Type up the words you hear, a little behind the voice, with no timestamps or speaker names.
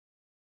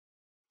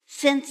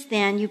Since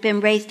then, you've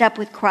been raised up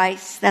with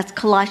Christ. That's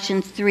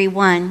Colossians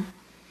 3:1.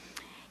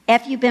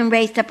 If you've been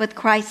raised up with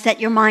Christ, set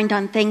your mind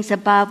on things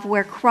above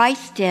where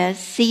Christ is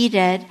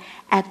seated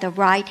at the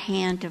right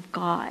hand of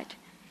God.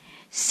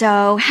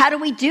 So how do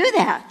we do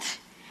that?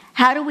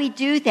 How do we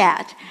do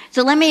that?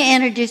 So let me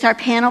introduce our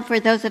panel for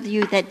those of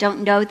you that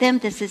don't know them.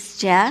 This is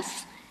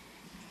Jess.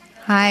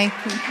 Hi.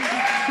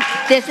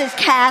 This is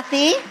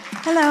Kathy.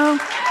 Hello.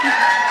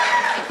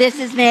 This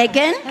is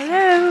Megan.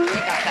 Hello.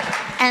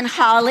 And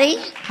Holly.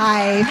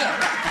 Hi.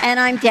 And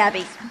I'm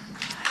Debbie.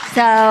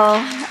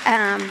 So,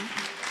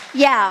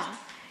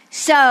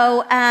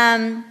 So,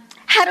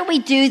 how do we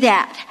do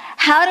that?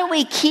 How do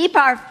we keep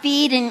our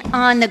feet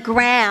on the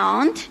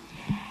ground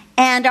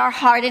and our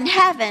heart in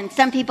heaven?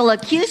 Some people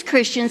accuse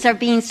Christians of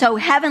being so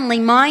heavenly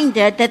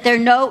minded that they're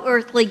no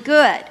earthly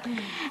good.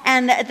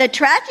 And the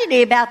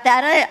tragedy about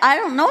that, I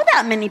don't know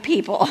that many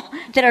people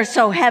that are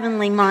so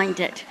heavenly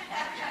minded.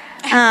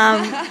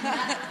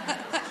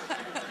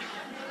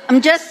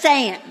 I'm just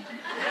saying.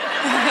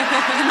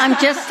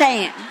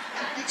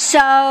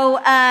 So,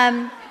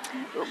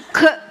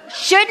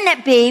 shouldn't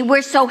it be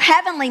we're so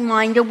heavenly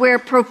minded, we're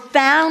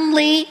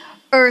profoundly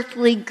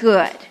earthly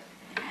good?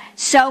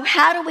 So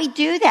how do we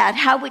do that?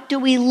 How do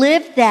we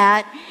live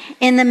that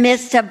in the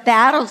midst of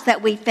battles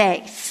that we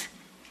face?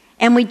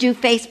 And we do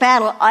face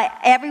battle.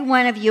 Every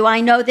one of you, I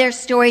know their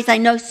stories. I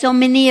know so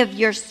many of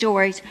your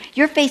stories.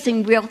 You're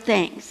facing real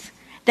things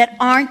that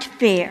aren't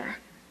fair,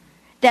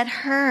 that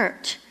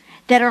hurt,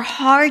 that are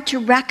hard to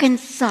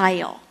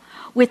reconcile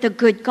with a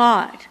good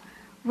God.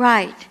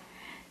 Right.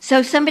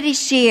 So somebody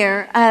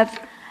share of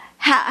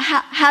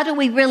how do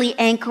we really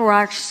anchor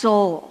our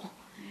soul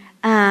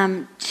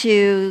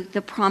to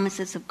the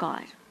promises of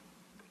God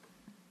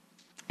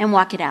and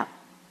walk it out.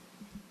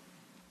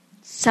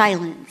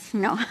 Silence.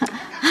 No.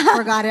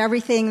 Forgot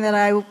everything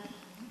that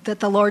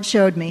the Lord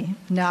showed me.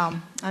 No,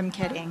 I'm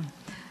kidding.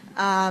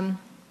 How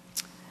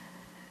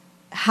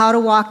to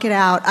walk it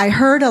out. I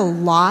heard a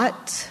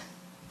lot,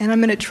 and I'm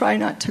going to try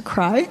not to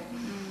cry.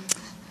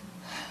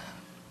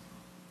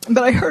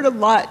 But I heard a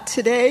lot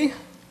today.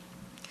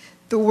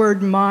 The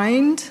word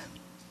mind,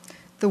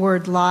 the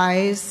word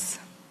lies,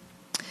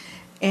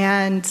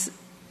 and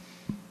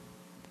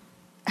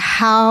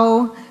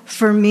how,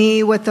 for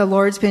me, what the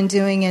Lord's been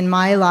doing in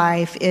my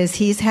life is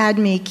He's had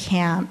me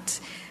camped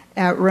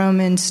at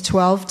Romans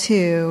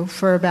 12:2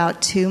 for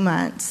about 2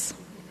 months.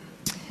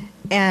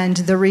 And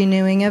the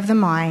renewing of the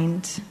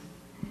mind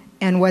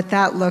and what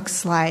that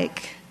looks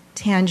like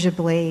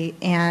tangibly.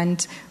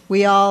 And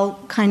we all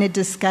kind of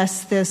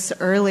discussed this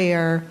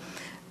earlier,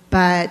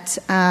 but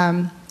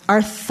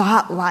our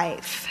thought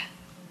life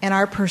and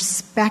our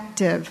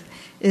perspective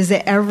is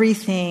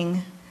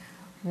everything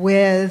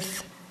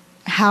with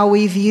how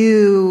we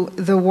view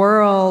the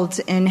world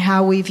and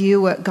how we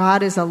view what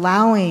God is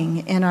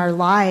allowing in our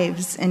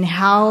lives and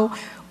how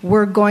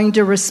we're going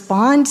to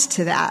respond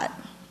to that.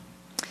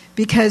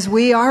 Because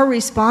we are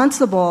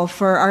responsible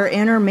for our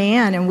inner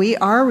man, and we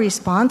are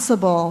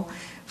responsible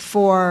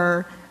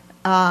for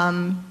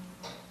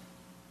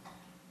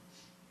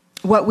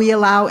what we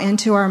allow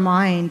into our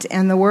mind.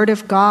 And the Word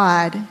of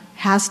God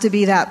has to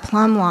be that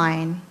plumb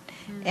line.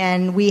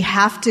 And we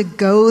have to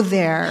go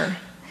there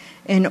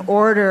in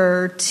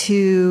order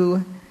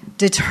to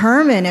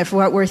determine if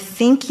what we're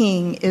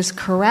thinking is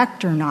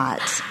correct or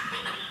not.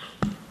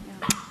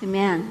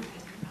 Amen.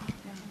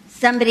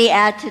 Somebody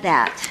add to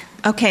that.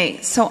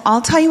 Okay, so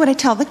I'll tell you what I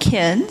tell the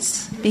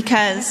kids,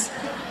 because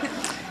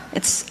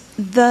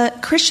the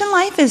Christian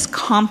life is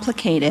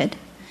complicated,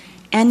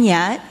 and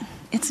yet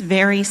it's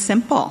very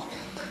simple.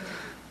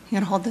 You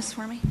gonna hold this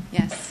for me?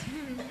 Yes.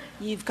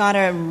 You've got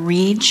to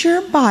read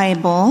your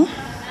Bible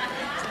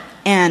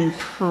and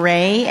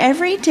pray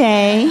every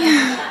day,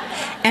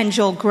 and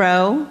you'll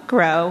grow.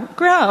 Sorry,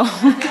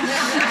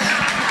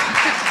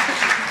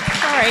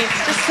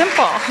 it's just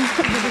simple.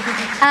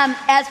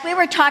 As we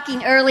were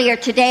talking earlier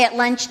today at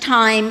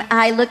lunchtime,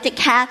 I looked at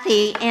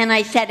Kathy and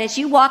I said, as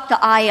you walk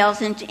the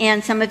aisles,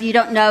 and some of you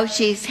don't know,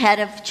 she's head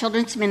of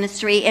children's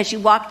ministry, as you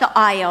walk the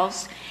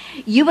aisles,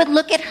 you would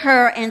look at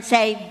her and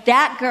say,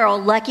 that girl,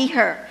 lucky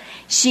her.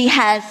 She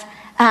has,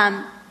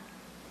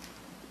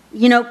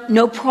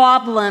 no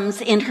problems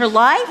in her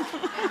life.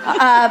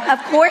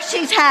 Of course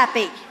she's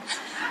happy.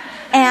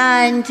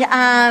 And,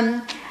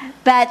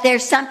 but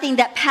there's something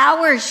that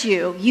powers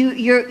you.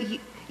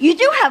 You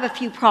do have a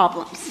few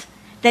problems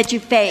that you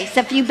face,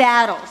 a few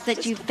battles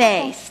that you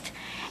faced.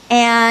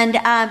 And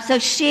so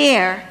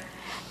share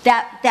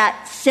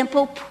that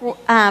simple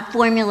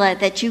formula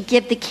that you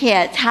give the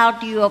kids. How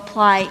do you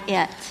apply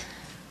it?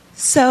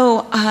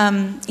 So,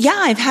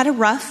 I've had a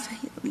rough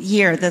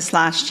year this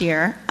last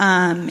year.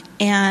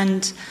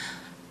 And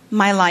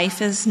my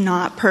life is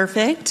not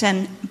perfect.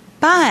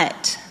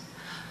 But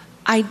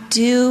I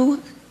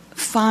do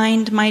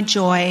find my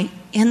joy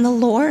in the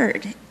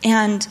Lord.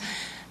 And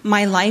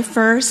my life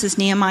verse is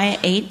Nehemiah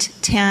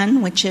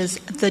 8:10, which is,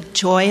 the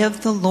joy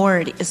of the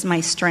Lord is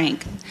my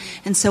strength.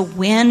 And so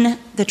when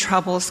the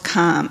troubles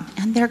come,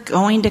 and they're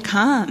going to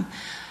come,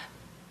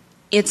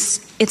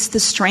 it's the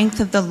strength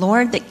of the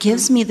Lord that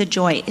gives me the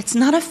joy. It's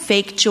not a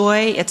fake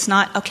joy. It's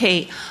not,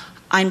 okay,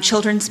 I'm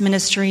children's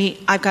ministry,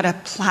 I've got a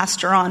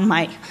plaster on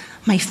my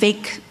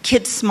fake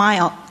kid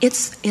smile.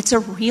 It's a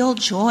real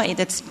joy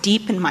that's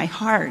deep in my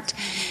heart.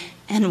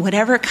 And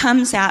whatever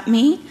comes at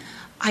me,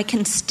 I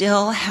can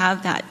still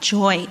have that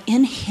joy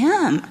in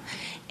Him.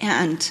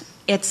 And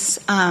it's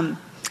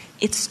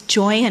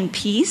joy and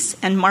peace.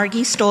 And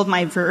Margie stole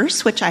my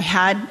verse, which I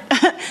had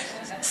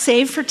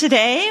saved for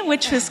today,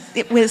 which was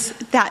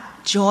that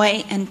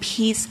joy and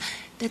peace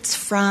that's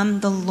from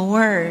the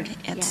Lord.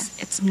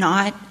 It's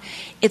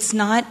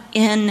not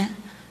in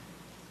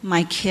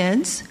my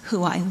kids,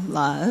 who I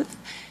love,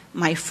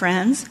 my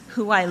friends,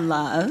 who I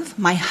love,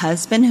 my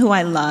husband, who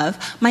I love,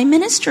 my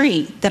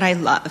ministry that I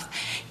love.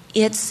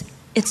 It's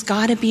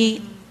got to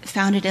be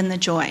founded in the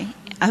joy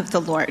of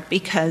the Lord,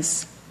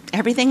 because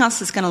everything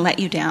else is going to let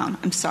you down.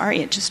 I'm sorry,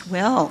 it just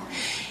will.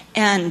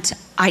 And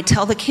I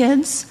tell the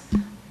kids,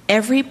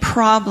 every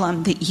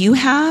problem that you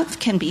have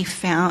can be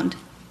found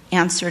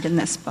answered in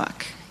this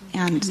book.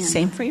 And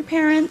same for your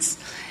parents.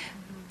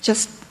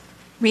 Just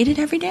read it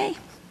every day.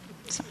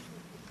 So.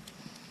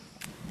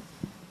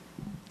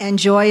 And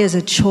joy is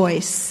a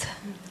choice.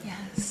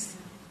 Yes.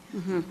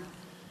 Mm-hmm.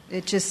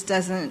 It just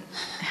doesn't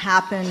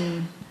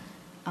happen.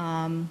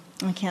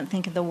 I can't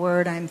think of the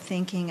word I'm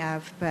thinking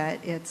of, but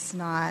it's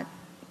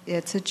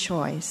a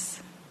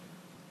choice.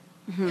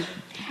 Mm-hmm.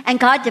 And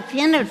God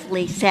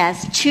definitively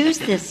says, choose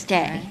this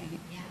day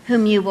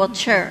whom you will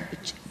serve.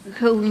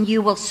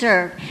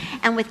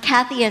 And with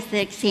Kathy as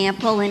the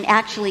example, and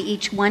actually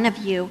each one of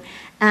you,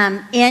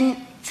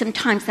 in some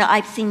times that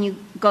I've seen you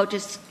go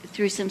just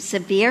through some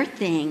severe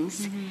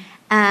things,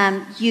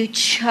 you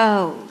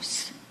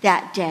chose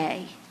that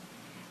day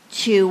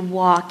to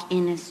walk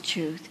in His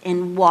truth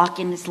and walk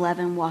in His love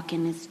and walk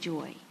in His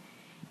joy.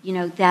 You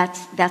know,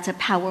 that's a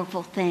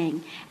powerful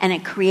thing, and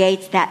it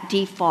creates that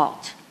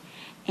default.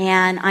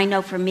 And I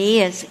know for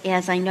me,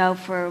 as I know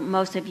for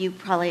most of you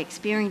probably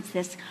experienced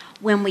this,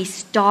 when we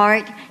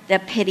start the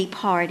pity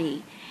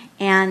party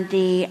and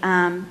the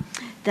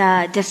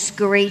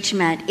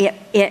discouragement, it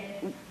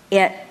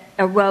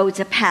erodes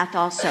a path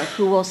also.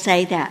 Who will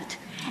say that?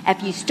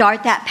 If you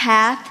start that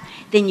path,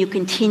 then you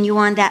continue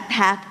on that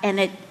path, and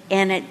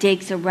it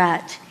digs a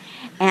rut.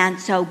 And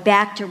so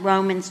back to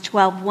Romans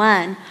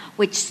 12:1,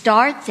 which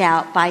starts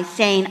out by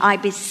saying, I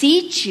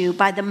beseech you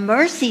by the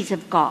mercies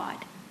of God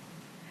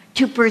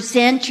to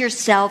present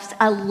yourselves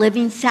a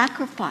living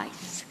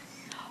sacrifice,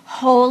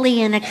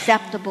 holy and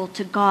acceptable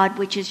to God,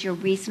 which is your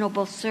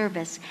reasonable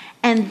service.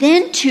 And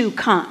then two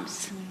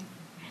comes.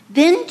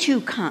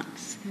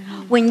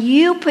 When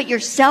you put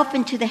yourself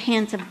into the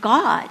hands of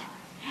God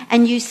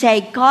and you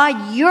say,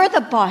 God, you're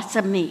the boss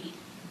of me,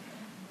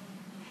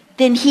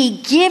 then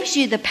He gives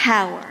you the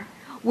power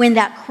when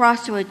that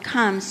crossroad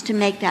comes to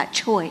make that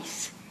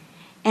choice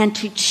and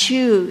to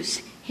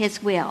choose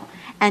His will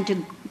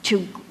and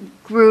to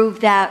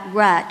groove that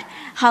rut.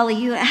 Holly,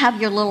 you have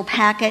your little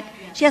packet.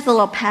 She has a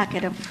little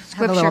packet of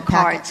scripture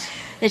cards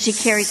that she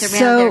carries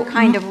around. They're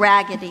kind of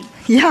raggedy.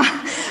 Yeah.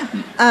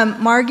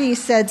 Margie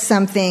said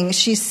something.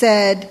 She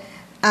said,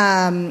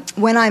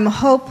 when I'm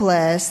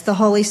hopeless, the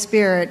Holy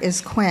Spirit is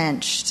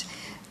quenched.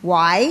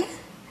 Why?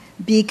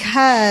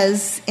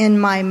 Because in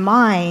my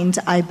mind,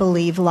 I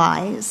believe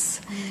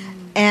lies.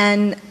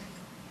 And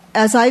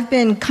as I've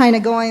been kind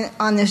of going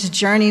on this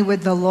journey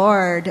with the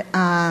Lord,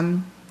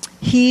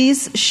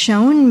 He's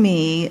shown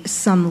me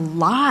some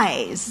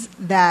lies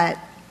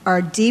that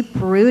are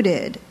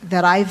deep-rooted,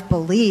 that I've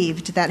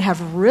believed, that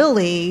have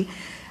really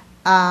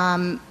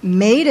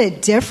made a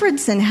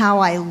difference in how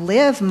I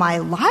live my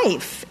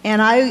life.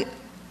 And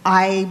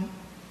I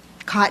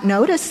caught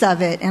notice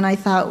of it, and I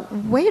thought,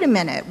 wait a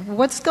minute,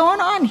 what's going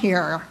on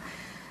here?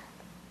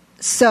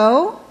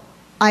 So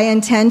I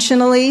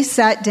intentionally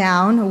sat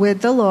down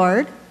with the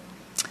Lord.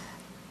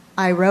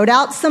 I wrote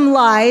out some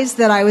lies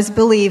that I was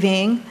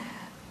believing.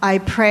 I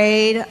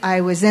prayed.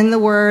 I was in the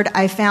Word.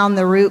 I found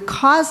the root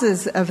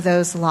causes of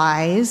those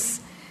lies.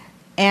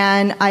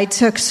 And I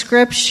took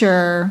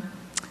Scripture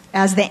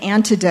as the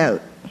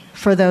antidote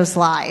for those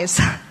lies.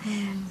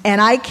 And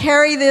I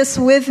carry this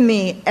with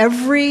me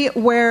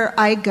everywhere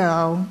I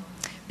go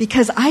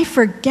because I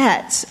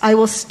forget. I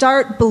will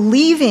start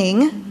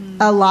believing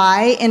a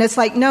lie, and it's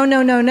like, no.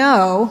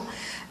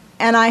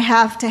 And I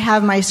have to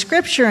have my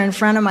Scripture in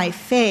front of my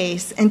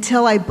face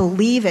until I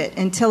believe it,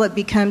 until it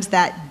becomes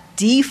that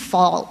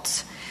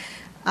default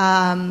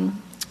mode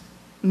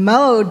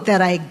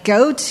that I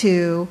go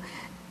to.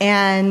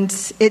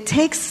 And it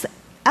takes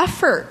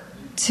effort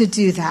to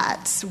do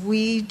that.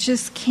 We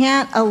just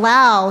can't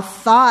allow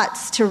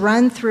thoughts to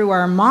run through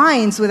our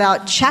minds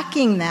without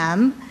checking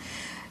them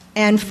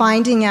and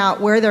finding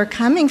out where they're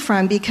coming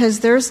from,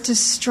 because there's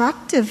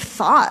destructive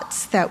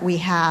thoughts that we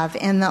have,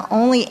 and the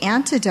only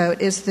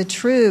antidote is the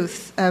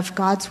truth of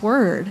God's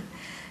Word.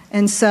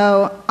 And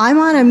so I'm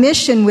on a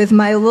mission with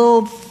my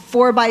little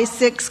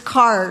 4x6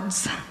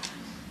 cards.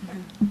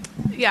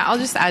 Yeah, I'll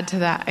just add to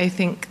that. I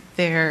think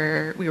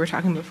we were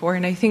talking before,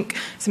 and I think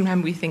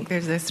sometimes we think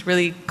there's this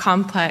really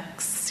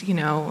complex,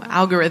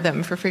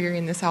 algorithm for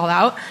figuring this all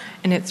out.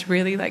 And it's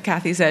really, like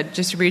Kathy said,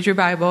 just read your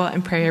Bible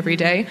and pray every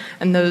day.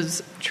 And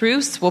those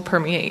truths will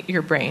permeate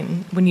your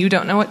brain. When you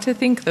don't know what to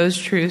think, those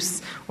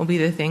truths will be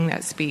the thing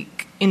that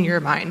speak in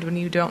your mind. When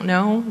you don't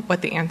know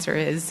what the answer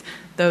is,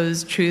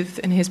 those truths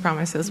and his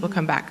promises will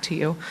come back to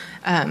you.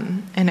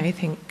 And I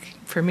think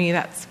for me,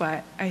 that's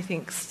what I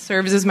think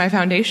serves as my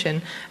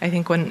foundation. I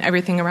think when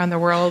everything around the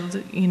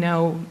world,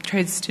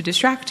 tries to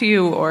distract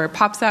you or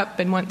pops up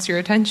and wants your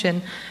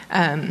attention,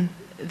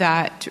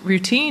 that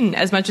routine,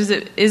 as much as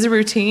it is a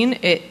routine,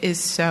 it is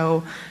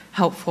so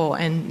helpful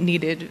and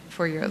needed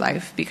for your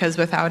life, because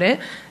without it,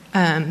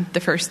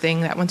 the first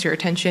thing that wants your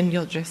attention,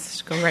 you'll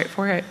just go right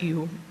for it.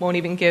 You won't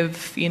even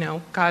give,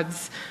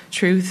 God's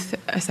truth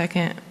a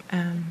second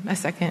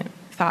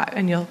thought,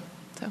 and you'll.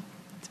 So,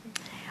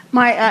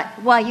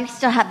 well, you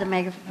still have the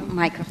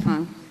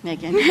microphone,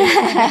 Megan.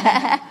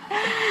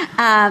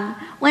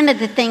 One of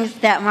the things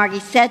that Margie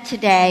said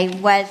today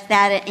was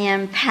that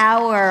an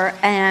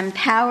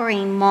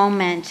empowering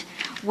moment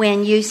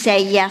when you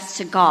say yes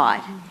to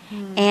God.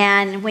 Mm-hmm.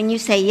 And when you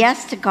say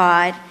yes to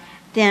God,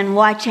 then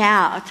watch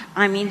out.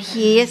 I mean,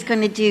 he is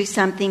going to do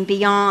something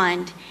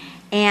beyond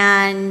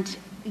and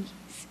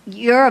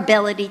your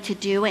ability to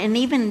do, and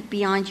even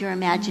beyond your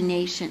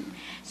imagination.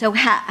 So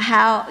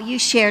how you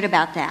shared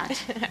about that?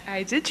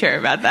 I did share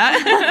about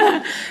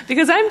that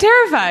because I'm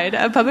terrified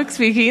of public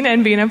speaking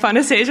and being up on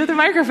a stage with a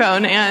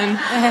microphone. And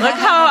look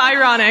how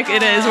ironic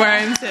it is where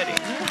I'm sitting.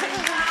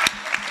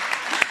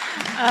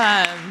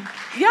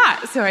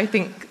 So I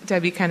think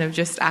Debbie kind of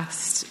just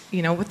asked,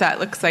 what that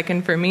looks like.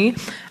 And for me,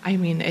 I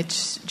mean,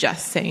 it's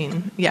just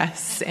saying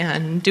yes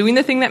and doing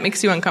the thing that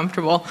makes you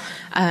uncomfortable.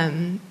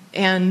 And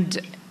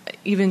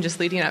even just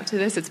leading up to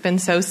this, it's been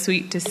so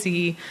sweet to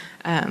see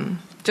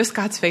just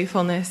God's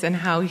faithfulness and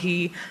how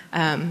he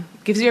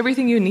gives you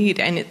everything you need.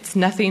 And it's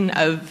nothing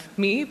of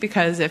me,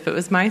 because if it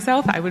was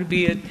myself, I would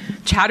be a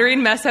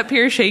chattering mess up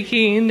here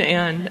shaking.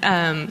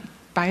 And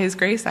by his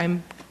grace,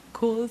 I'm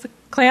cool as a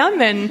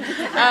clam. And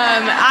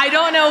I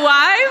don't know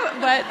why,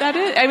 but that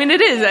is,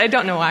 it is. I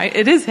don't know why.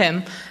 It is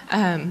him.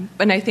 And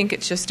I think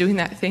it's just doing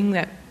that thing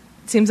that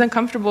seems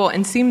uncomfortable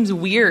and seems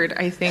weird.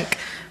 I think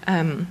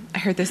I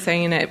heard this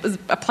saying, it was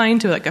applying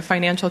to like a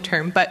financial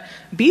term, but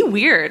be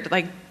weird.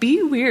 Like,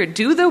 be weird.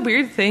 Do the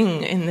weird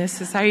thing in this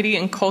society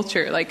and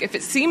culture. Like, if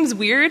it seems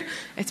weird,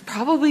 it's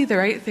probably the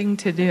right thing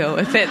to do.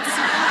 If it's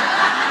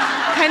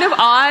kind of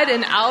odd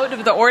and out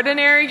of the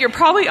ordinary, you're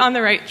probably on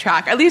the right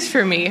track. At least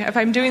for me. If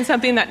I'm doing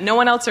something that no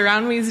one else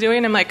around me is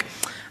doing, I'm like,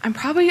 I'm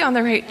probably on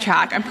the right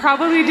track. I'm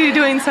probably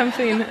doing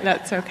something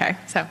that's okay.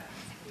 So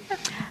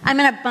I'm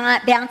going to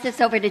bounce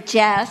this over to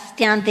Jess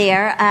down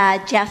there.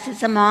 Jess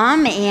is a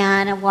mom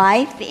and a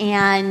wife,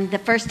 and the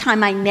first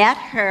time I met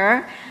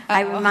her,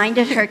 I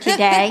reminded her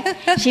today,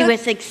 she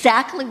was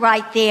exactly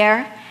right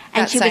there,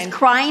 and she was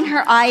crying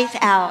her eyes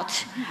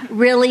out,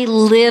 really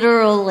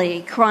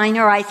literally crying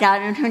her eyes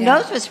out, and her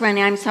nose was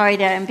running. I'm sorry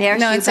to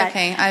embarrass you. No, it's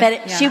okay.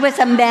 She was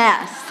a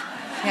mess.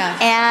 Yeah.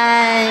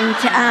 And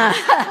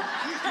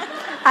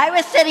I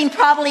was sitting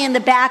probably in the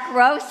back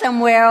row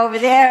somewhere over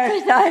there,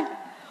 so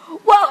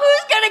well,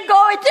 who's going to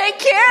go and take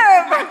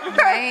care of her?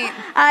 Right.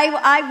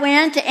 I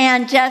went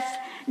and just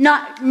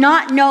not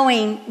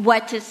knowing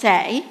what to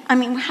say. I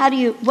mean, what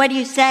do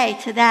you say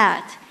to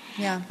that?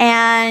 Yeah.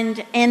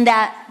 And in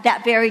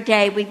that very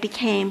day, we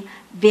became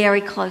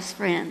very close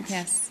friends.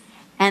 Yes.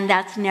 And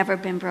that's never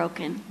been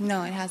broken.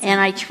 No, it hasn't. And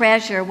I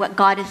treasure what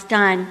God has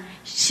done.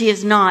 She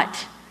is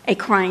not a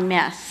crying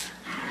mess.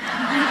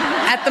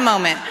 At the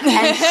moment.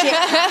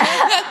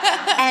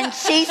 And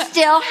she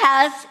still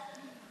has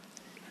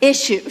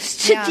issues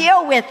to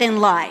deal with in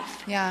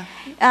life. Yeah.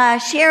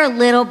 Share a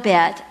little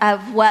bit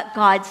of what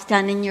God's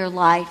done in your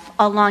life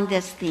along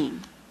this theme.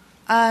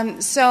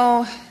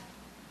 So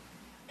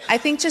I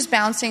think just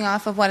bouncing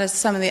off of what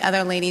some of the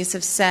other ladies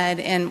have said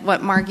and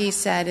what Margie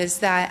said is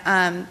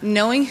that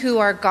knowing who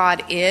our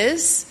God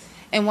is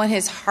and what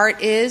his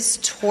heart is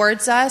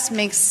towards us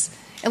makes,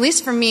 at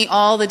least for me,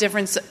 all the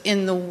difference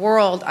in the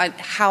world on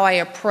how I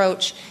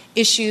approach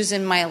issues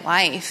in my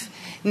life.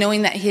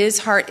 Knowing that his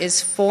heart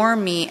is for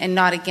me and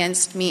not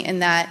against me,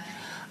 and that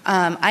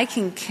I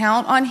can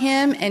count on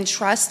him and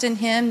trust in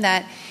him,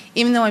 that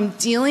even though I'm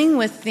dealing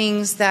with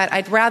things that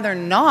I'd rather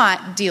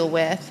not deal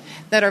with,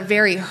 that are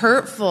very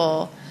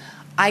hurtful,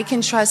 I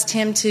can trust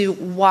him to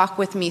walk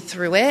with me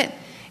through it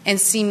and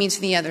see me to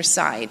the other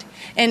side.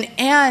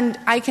 And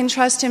I can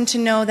trust him to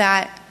know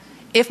that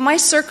if my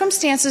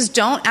circumstances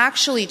don't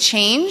actually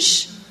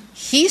change,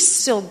 he's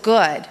still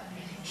good.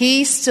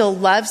 He still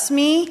loves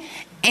me.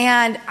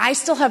 And I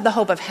still have the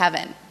hope of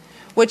heaven,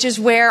 which is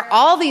where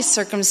all these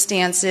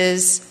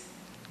circumstances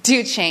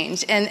do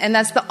change. And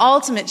that's the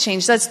ultimate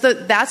change. That's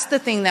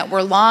the thing that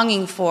we're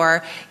longing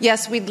for.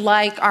 Yes, we'd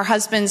like our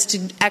husbands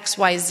to X,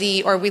 Y,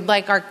 Z, or we'd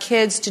like our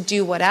kids to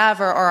do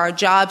whatever, or our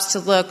jobs to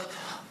look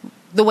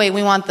the way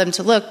we want them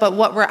to look. But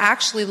what we're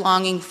actually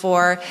longing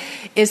for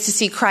is to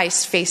see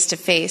Christ face to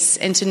face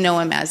and to know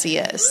him as he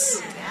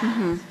is.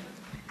 Mm-hmm.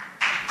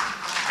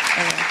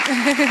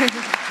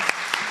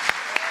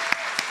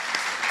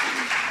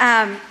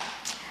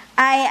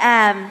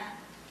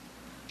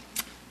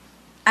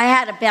 I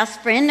had a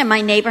best friend in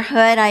my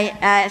neighborhood.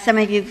 Some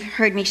of you have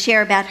heard me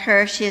share about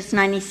her. She is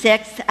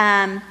 96.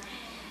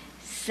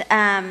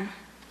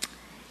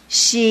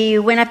 She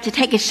went up to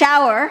take a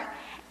shower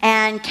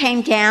and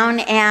came down,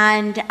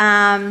 and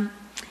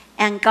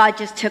God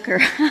just took her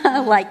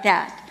like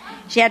that.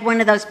 She had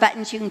one of those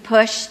buttons you can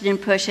push, then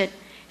push it.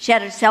 She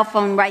had her cell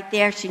phone right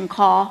there. She can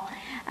call.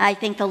 I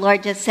think the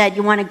Lord just said,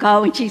 "You want to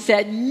go?" And she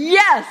said,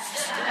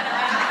 "Yes."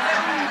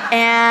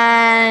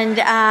 And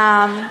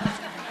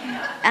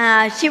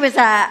she was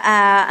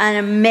an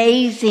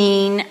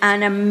amazing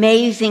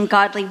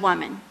godly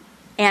woman.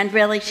 And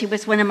really, she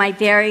was one of my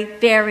very,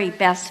 very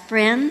best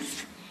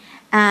friends.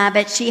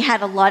 But she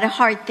had a lot of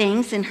hard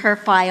things in her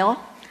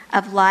file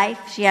of life.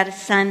 She had a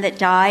son that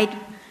died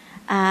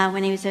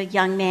when he was a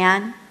young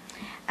man.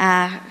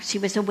 She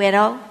was a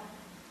widow.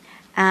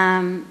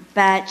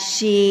 But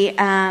she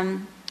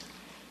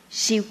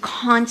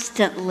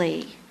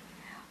constantly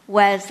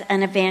was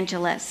an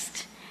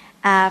evangelist.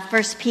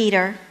 1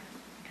 Peter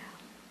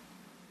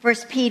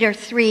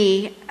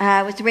 3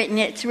 was written.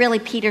 It's really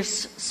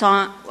Peter's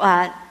swan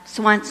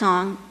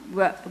song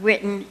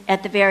written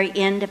at the very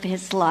end of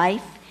his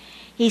life.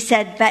 He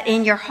said, "But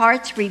in your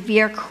hearts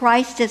revere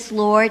Christ as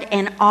Lord,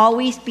 and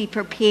always be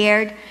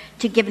prepared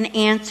to give an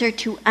answer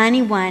to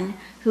anyone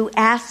who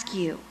asks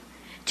you,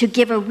 to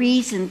give a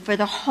reason for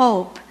the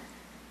hope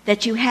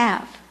that you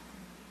have."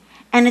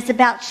 And it's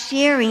about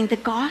sharing the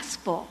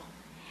gospel.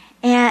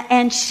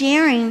 And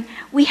sharing,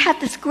 we have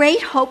this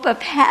great hope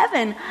of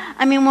heaven.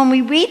 I mean, when we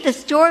read the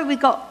story, we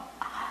go,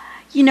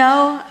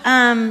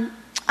 I'm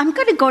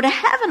going to go to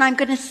heaven. I'm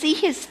going to see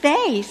his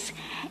face.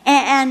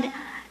 And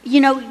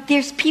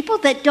there's people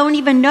that don't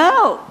even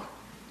know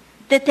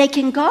that they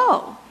can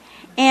go.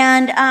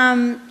 And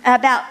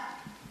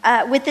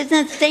within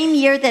the same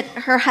year that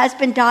her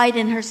husband died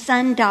and her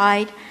son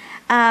died,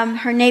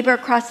 her neighbor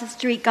across the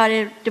street got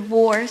a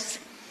divorce.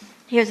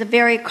 He was a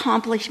very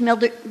accomplished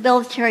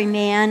military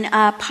man,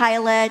 a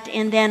pilot,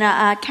 and then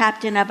a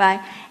captain of an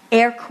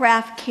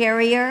aircraft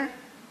carrier.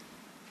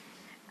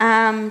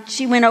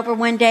 She went over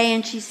one day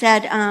and she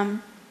said,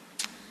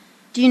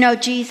 "Do you know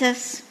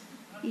Jesus?"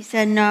 He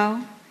said,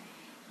 "No."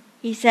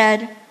 She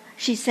said,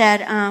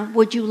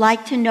 "Would you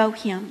like to know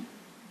him?"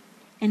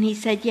 And he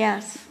said,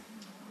 "Yes."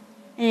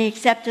 And he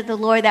accepted the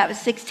Lord. That was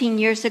 16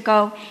 years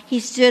ago. He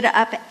stood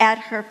up at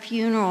her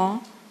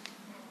funeral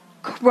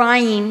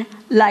crying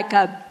like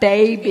a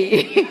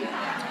baby.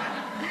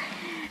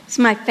 It's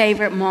my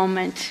favorite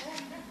moment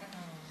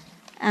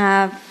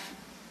of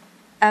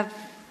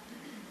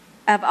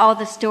all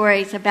the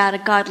stories about a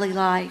godly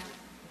life.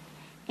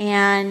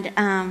 And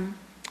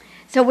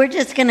so we're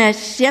just going to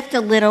shift a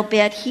little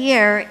bit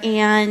here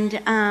and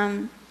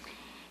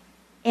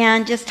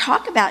just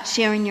talk about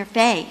sharing your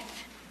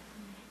faith.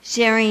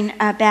 Sharing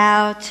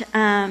about,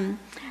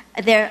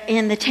 there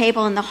in the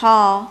table in the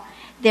hall,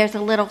 there's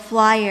a little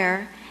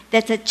flyer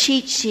that's a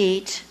cheat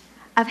sheet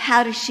of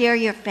how to share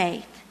your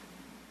faith.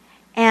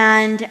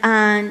 And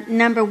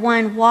number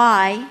one,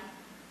 why?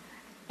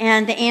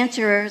 And the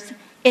answer is,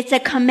 it's a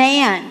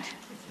command.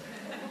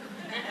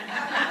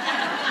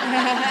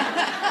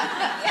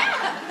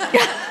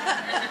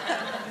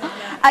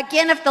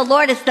 Again, if the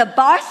Lord is the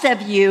boss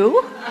of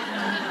you,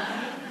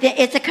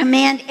 it's a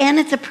command and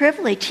it's a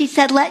privilege. He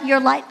said, "Let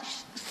your light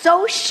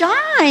so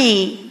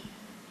shine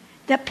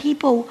that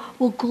people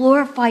will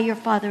glorify your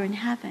Father in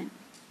heaven."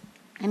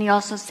 And he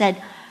also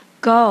said,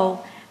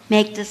 "Go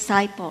make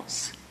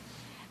disciples."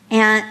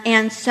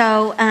 And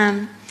so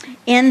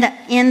in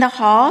the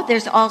hall,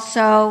 there's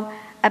also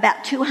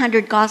about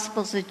 200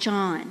 Gospels of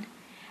John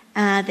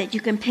that you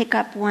can pick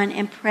up one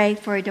and pray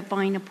for a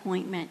divine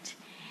appointment.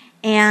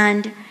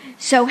 And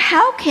so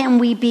how can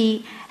we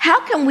be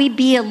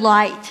a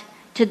light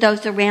to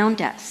those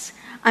around us?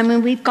 I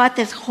mean, we've got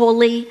this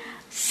holy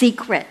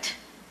secret,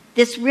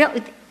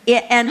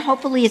 and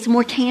hopefully it's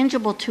more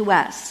tangible to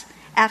us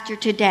after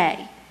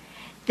today,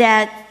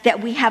 that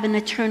we have an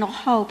eternal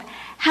hope.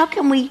 How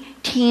can we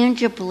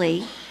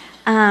tangibly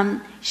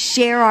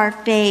share our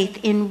faith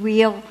in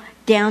real,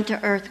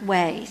 down-to-earth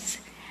ways?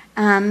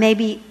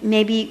 Maybe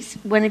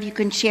one of you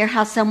can share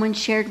how someone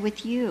shared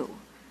with you,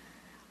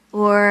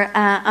 or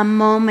a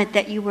moment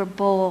that you were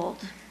bold,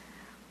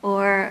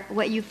 or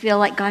what you feel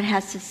like God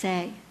has to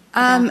say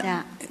about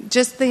that.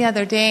 Just the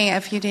other day,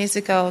 a few days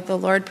ago, the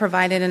Lord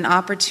provided an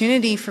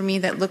opportunity for me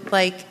that looked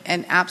like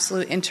an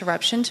absolute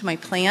interruption to my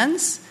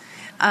plans.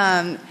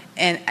 And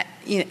I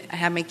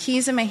have my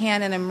keys in my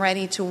hand, and I'm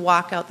ready to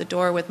walk out the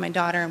door with my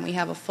daughter, and we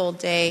have a full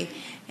day.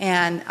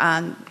 And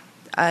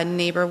a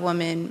neighbor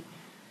woman,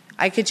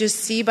 I could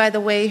just see by the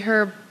way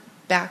her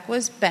back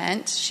was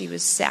bent, she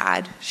was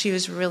sad. She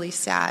was really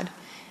sad.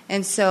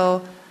 And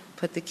so,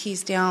 put the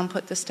keys down,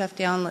 put the stuff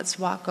down, let's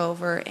walk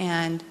over.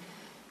 And,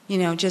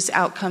 just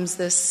out comes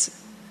this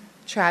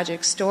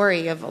tragic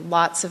story of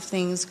lots of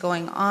things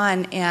going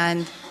on.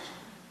 And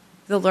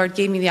the Lord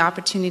gave me the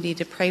opportunity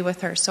to pray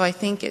with her. So I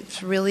think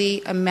it's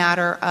really a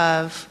matter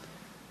of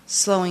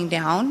slowing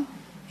down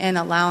and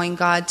allowing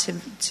God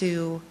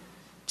to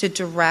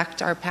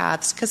direct our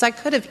paths. Because I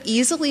could have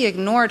easily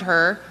ignored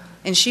her,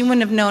 and she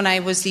wouldn't have known I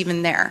was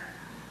even there.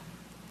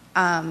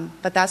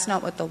 But that's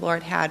not what the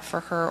Lord had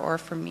for her or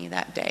for me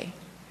that day.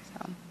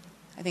 So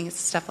I think it's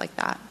stuff like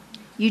that.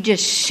 You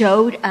just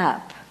showed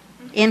up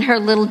in her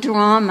little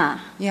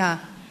drama. Yeah,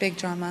 big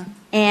drama.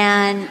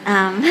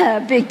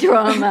 And big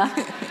drama.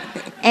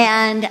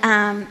 And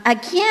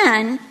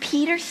again,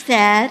 Peter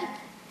said,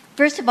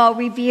 first of all,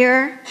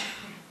 revere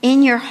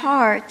in your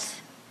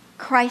hearts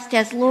Christ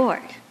as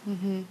Lord.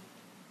 Mm-hmm.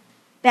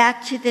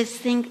 Back to this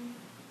thing,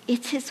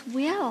 it's his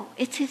will.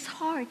 It's his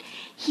heart.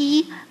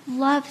 He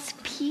loves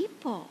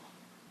people.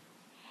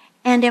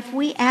 And if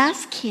we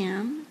ask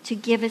him to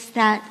give us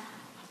that,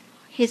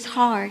 his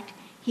heart,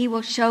 he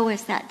will show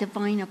us that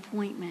divine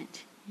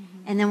appointment.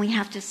 Mm-hmm. And then we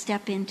have to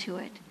step into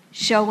it.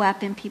 Show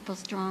up in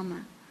people's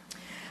drama.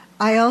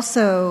 I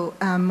also,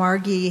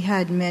 Margie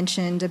had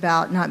mentioned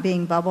about not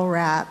being bubble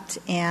wrapped,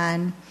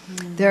 and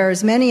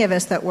there's many of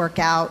us that work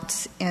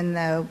out in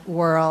the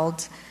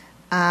world,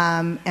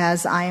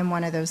 as I am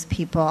one of those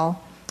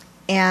people.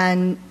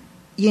 And,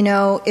 you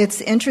know, it's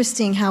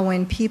interesting how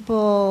when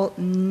people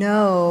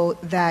know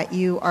that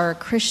you are a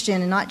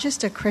Christian, and not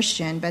just a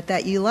Christian, but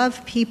that you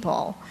love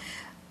people,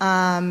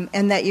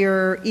 and that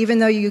even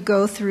though you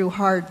go through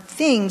hard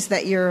things,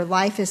 that your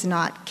life is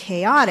not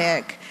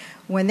chaotic,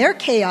 when their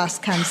chaos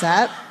comes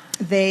up,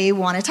 they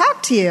want to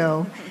talk to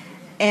you.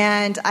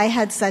 And I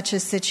had such a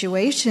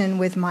situation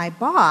with my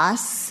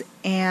boss,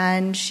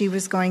 and she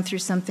was going through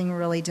something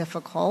really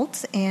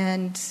difficult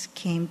and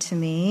came to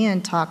me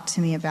and talked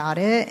to me about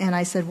it. And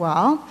I said,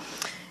 well,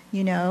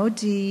 you know,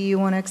 do you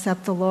want to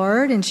accept the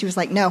Lord? And she was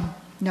like, no,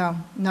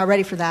 not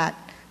ready for that.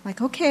 I'm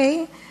like,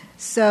 okay.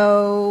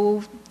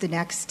 So the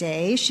next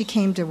day she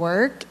came to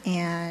work,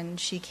 and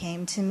she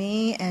came to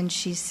me and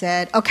she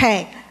said,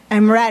 okay,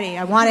 I'm ready.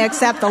 I want to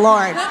accept the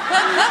Lord.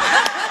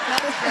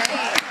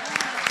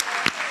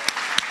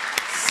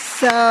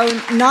 So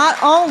not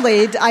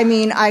only,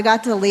 I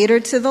got to lead her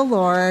to the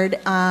Lord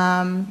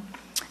and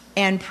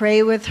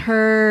pray with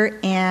her,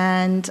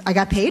 and I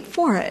got paid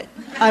for it.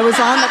 I was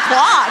on the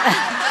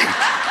clock.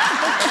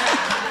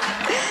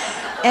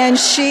 And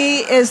she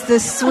is the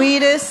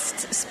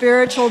sweetest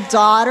spiritual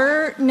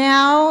daughter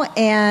now,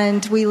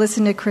 and we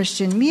listen to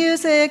Christian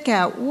music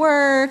at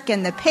work,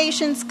 and the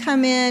patients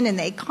come in and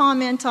they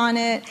comment on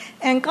it,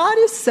 and God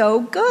is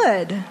so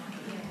good.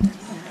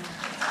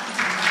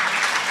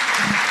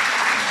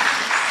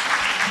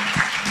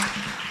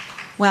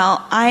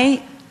 Well,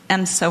 I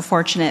am so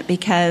fortunate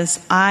because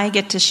I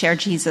get to share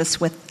Jesus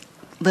with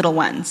little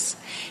ones.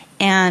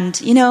 And,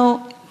 you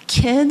know,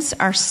 kids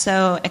are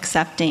so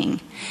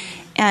accepting.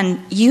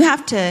 And you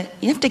have to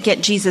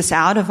get Jesus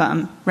out of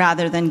them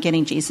rather than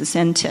getting Jesus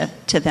into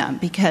them,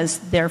 because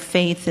their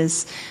faith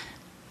is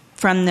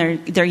from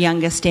their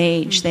youngest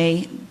age.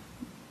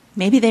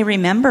 Maybe they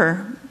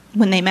remember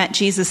when they met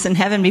Jesus in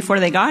heaven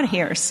before they got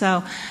here.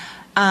 So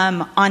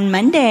on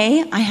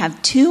Monday, I have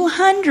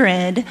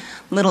 200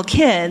 little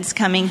kids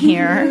coming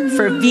here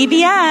for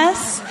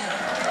VBS,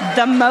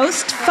 the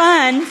most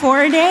fun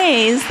 4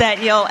 days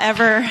that you'll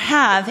ever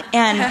have.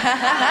 And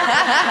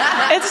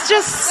it's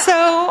just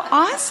so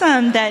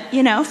awesome that,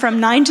 you know,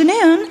 from 9 to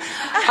noon,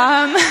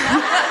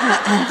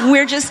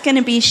 we're just going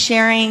to be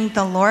sharing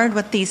the Lord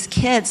with these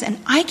kids. And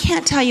I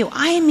can't tell you,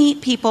 I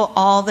meet people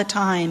all the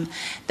time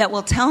that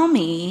will tell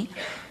me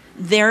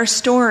their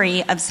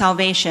story of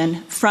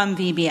salvation from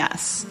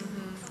VBS,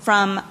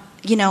 from,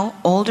 you know,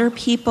 older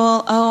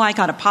people. Oh, I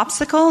got a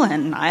popsicle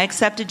and I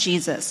accepted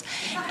Jesus,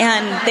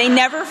 and they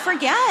never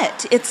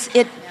forget.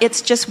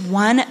 It's just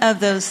one of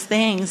those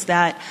things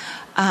that.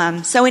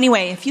 So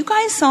anyway, if you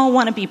guys all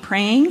want to be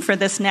praying for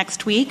this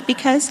next week,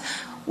 because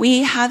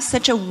we have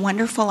such a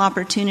wonderful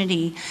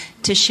opportunity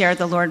to share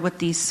the Lord with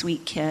these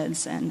sweet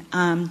kids, and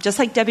just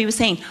like Debbie was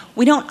saying,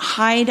 we don't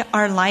hide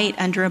our light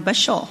under a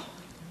bushel.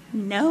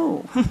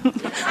 No, I'm going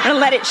to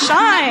let it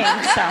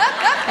shine. So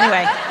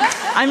anyway,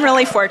 I'm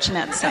really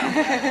fortunate. So,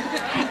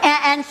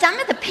 and some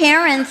of the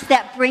parents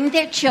that bring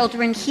their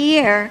children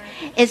here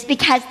is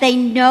because they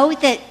know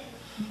that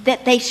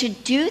they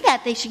should do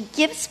that. They should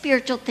give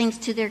spiritual things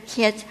to their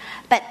kids,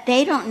 but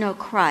they don't know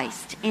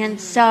Christ. And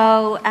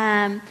so,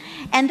 and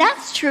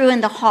that's true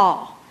in the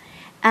hall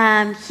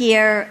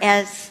here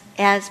as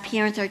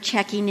parents are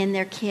checking in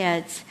their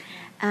kids.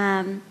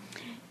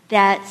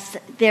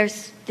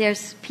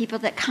 There's people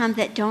that come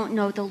that don't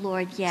know the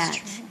Lord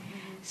yet.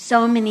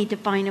 So many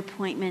divine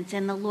appointments,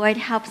 and the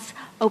Lord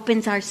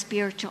opens our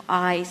spiritual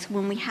eyes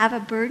when we have a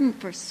burden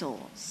for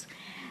souls.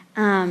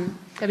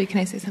 Debbie, can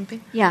I say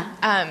something?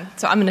 Yeah.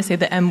 So I'm going to say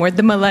the M word,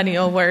 the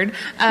millennial word.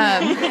 Because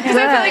I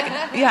feel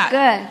like,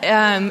 yeah. Good.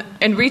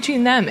 And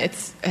reaching them,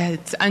 it's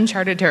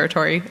uncharted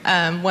territory,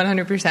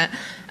 100%.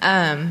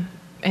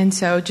 And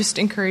so just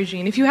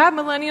encouraging, if you have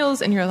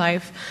millennials in your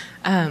life,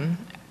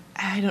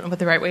 I don't know what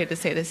the right way to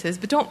say this is,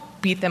 but don't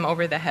beat them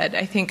over the head.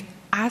 I think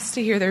ask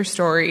to hear their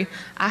story,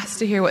 ask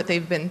to hear what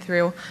they've been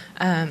through.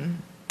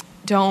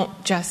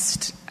 Don't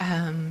just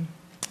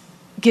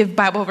give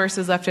Bible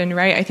verses left and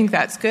right. I think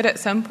that's good at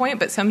some point,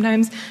 but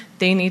sometimes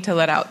they need to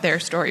let out their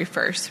story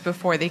first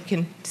before they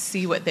can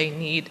see what they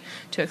need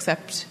to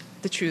accept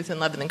the truth and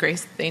love and the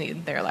grace that they need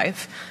in their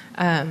life.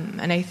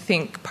 And I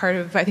think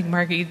I think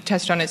Margie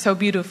touched on it so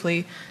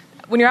beautifully.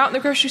 When you're out in the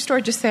grocery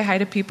store, just say hi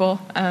to people.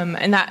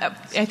 And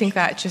that, I think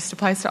that just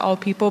applies to all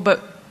people,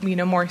 but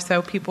more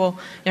so people,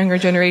 younger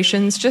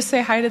generations. Just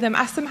say hi to them.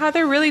 Ask them how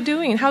they're really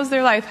doing. How's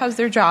their life? How's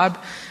their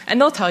job? And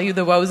they'll tell you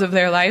the woes of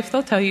their life.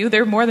 They'll tell you.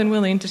 They're more than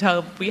willing to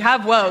tell. We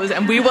have woes,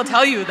 and we will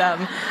tell you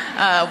them.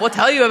 We'll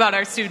tell you about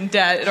our student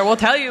debt, or we'll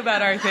tell you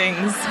about our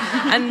things.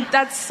 And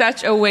that's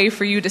such a way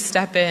for you to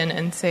step in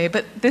and say,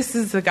 but this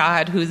is the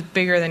God who's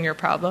bigger than your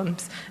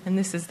problems. And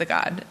this is the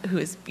God who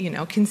is,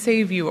 can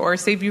save you or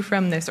save you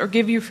from this or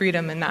give you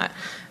freedom in that.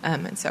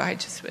 And so I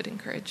just would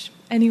encourage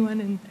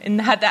anyone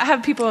and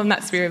have people in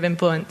that sphere of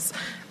influence,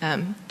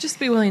 just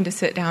be willing to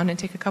sit down and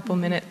take a couple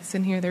minutes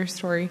and hear their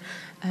story.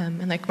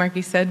 And like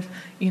Margie said,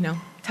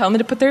 tell them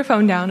to put their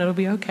phone down. It'll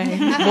be okay.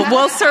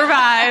 We'll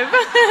survive.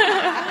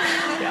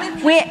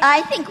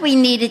 I think we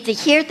needed to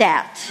hear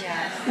that.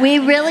 Yes. We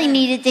really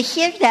needed to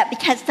hear that,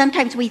 because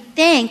sometimes we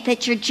think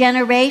that your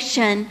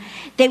generation,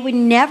 they would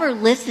never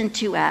listen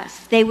to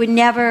us. They would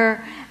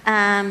never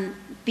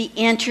be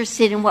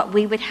interested in what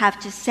we would have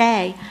to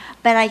say.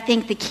 But I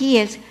think the key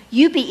is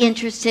you be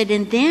interested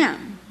in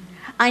them.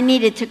 I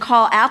needed to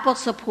call Apple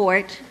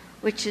support,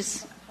 which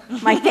is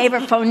my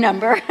favorite phone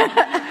number,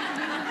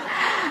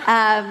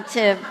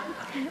 to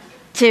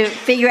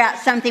figure out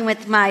something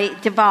with my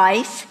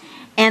device.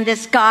 And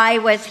this guy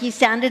he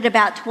sounded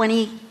about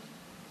 21.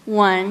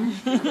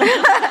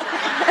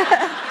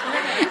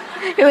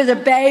 He was a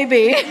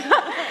baby.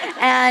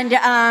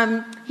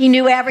 And he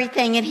knew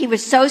everything, and he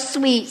was so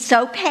sweet,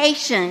 so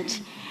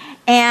patient.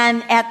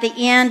 And at the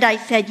end, I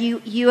said,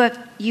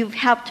 "You've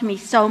helped me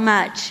so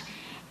much,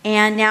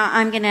 and now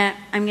I'm gonna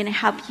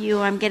help you.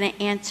 I'm gonna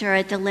answer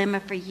a dilemma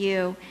for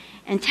you,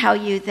 and tell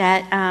you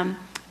that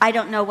I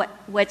don't know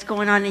what's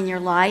going on in your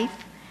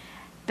life,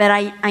 but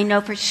I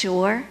know for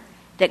sure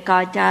that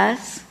God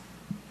does,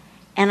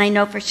 and I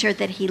know for sure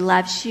that He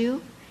loves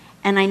you,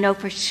 and I know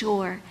for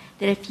sure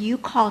that if you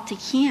call to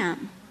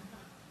Him,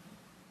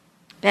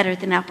 better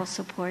than Apple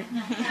support."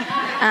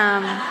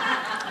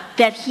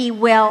 That He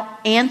will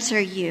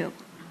answer you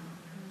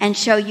and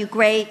show you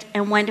great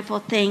and wonderful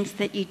things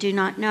that you do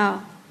not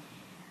know.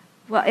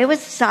 Well, it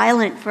was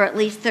silent for at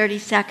least 30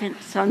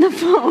 seconds on the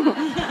phone.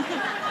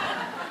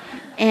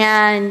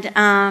 And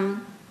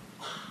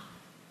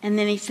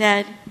then he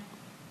said,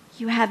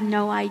 "You have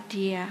no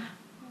idea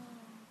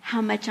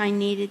how much I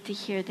needed to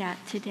hear that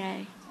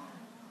today.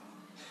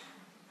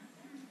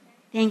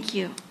 Thank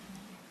you.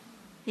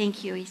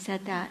 Thank you," he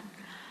said that.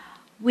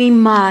 We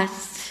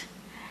must.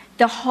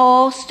 The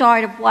whole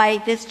start of why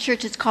this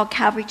church is called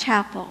Calvary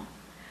Chapel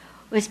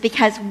was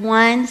because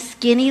one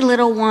skinny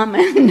little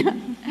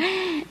woman,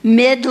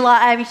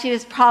 midlife, she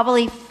was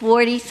probably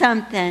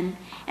 40-something,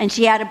 and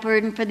she had a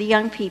burden for the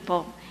young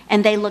people,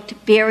 and they looked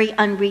very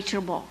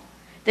unreachable.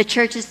 The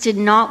churches did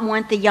not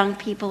want the young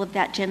people of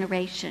that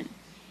generation.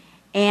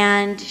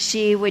 And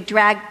she would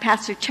drag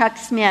Pastor Chuck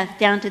Smith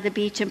down to the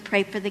beach and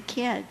pray for the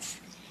kids.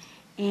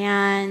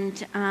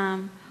 And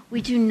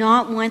we do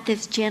not want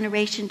this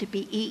generation to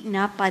be eaten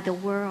up by the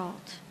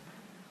world.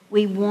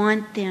 We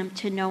want them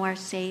to know our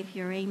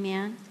Savior.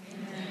 Amen?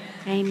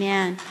 Amen.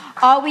 Amen.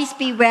 Always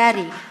be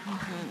ready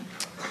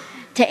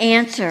to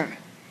answer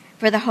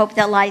for the hope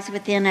that lies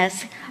within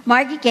us.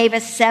 Margie gave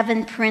us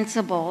 7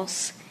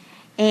 principles,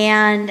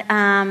 and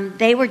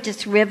they were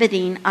just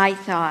riveting, I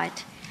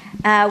thought.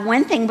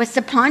 One thing was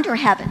to ponder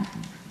heaven.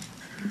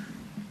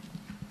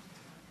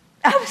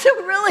 That was a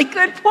really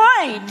good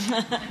point.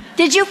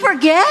 Did you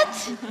forget?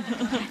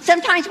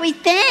 Sometimes we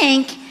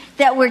think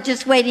that we're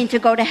just waiting to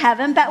go to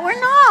heaven, but we're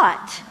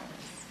not.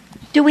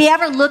 Do we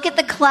ever look at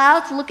the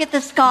clouds, look at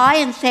the sky,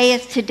 and say,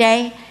 "Is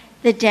today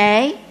the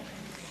day?"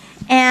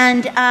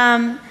 And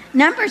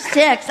number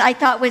 6, I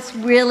thought was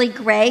really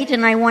great,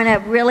 and I want to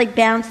really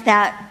bounce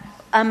that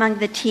among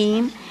the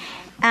team.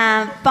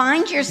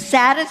 Find your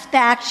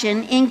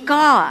satisfaction in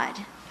God.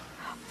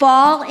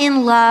 Fall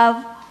in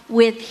love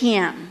with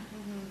Him.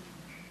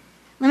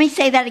 Let me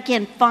say that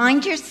again.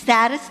 Find your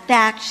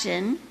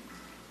satisfaction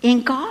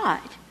in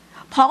God.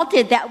 Paul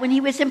did that when he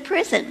was in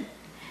prison.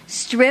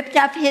 Stripped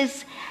of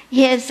his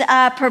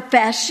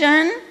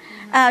profession,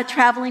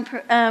 traveling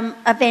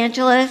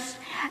evangelist,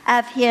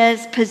 of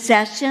his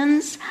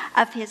possessions,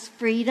 of his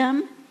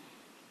freedom.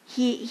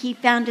 He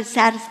found his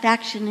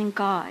satisfaction in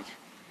God.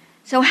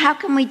 So how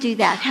can we do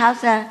that?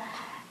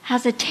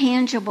 How's a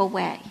tangible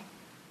way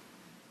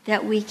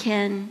that we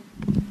can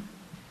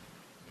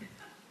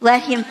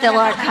let Him fill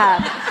our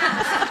cup?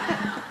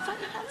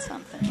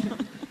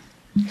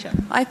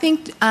 I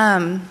think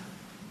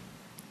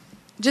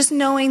just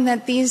knowing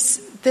that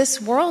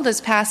this world is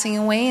passing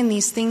away and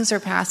these things are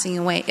passing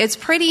away. It's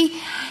pretty,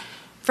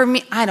 for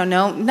me, I don't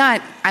know,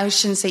 I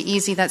shouldn't say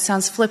easy, that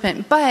sounds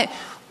flippant, but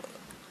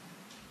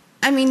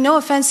I mean, no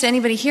offense to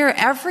anybody here,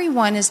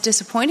 everyone has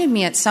disappointed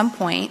me at some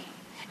point.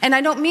 And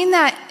I don't mean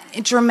that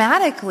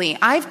dramatically.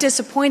 I've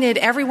disappointed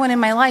everyone in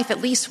my life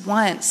at least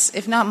once,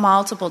 if not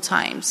multiple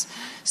times.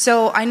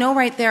 So I know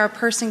right there a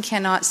person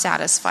cannot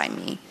satisfy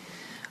me.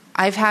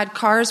 I've had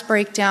cars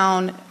break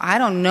down, I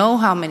don't know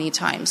how many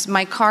times.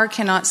 My car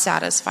cannot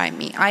satisfy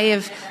me. I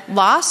have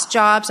lost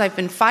jobs, I've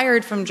been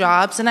fired from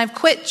jobs, and I've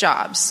quit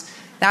jobs.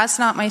 That's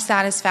not my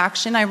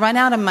satisfaction. I run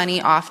out of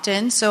money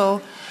often.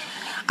 So,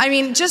 I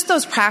mean, just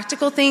those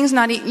practical things,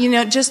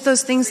 just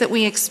those things that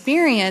we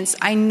experience,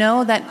 I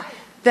know that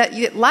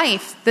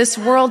life, this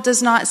world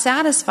does not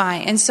satisfy.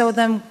 And so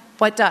then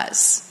what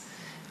does?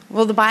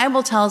 Well, the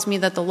Bible tells me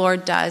that the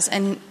Lord does,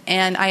 and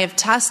I have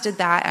tested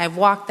that, I've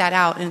walked that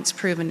out, and it's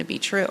proven to be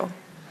true.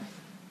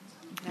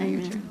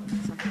 Amen.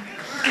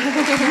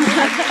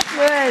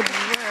 Good.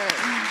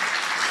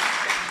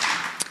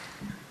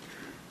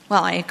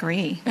 Well, I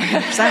agree.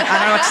 100%. I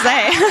don't know what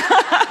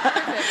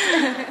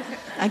to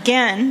say.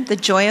 Again, the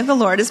joy of the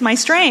Lord is my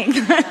strength.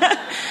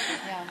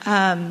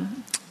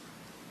 One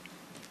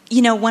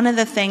of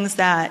the things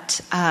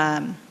that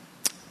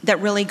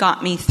really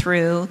got me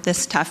through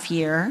this tough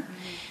year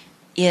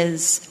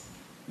is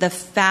the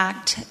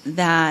fact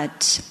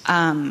that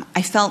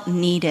I felt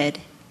needed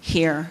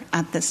here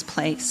at this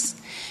place.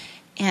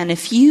 And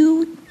if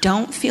you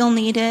don't feel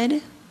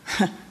needed,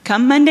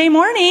 come Monday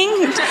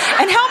morning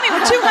and help me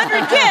with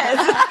 200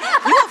 kids.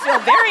 You will feel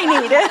very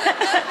needed.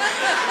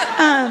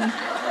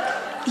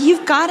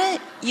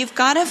 You've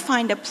got to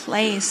find a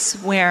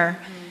place where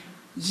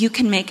you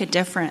can make a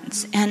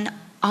difference. And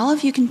all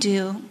of you can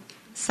do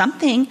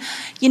something.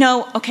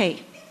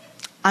 Okay,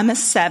 I'm a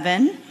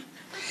 7.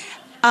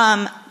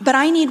 But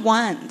I need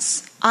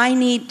ones. Do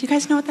you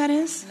guys know what that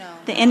is? No.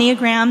 The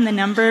Enneagram, the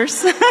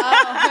numbers.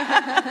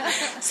 Oh.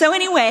 So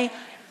anyway,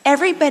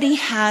 everybody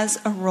has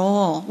a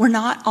role. We're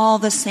not all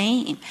the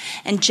same.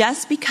 And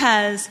just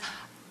because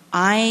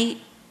I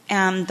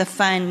am the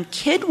fun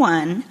kid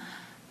one,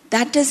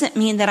 that doesn't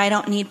mean that I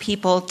don't need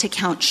people to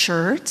count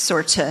shirts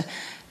or to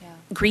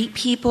greet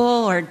people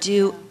or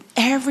do.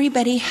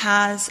 Everybody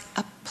has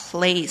a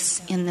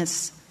place in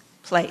this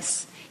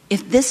place.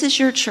 If this is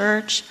your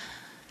church,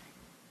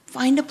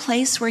 find a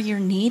place where you're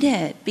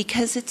needed,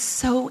 because it's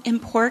so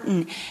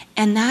important,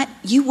 and that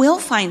you will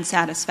find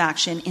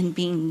satisfaction in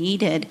being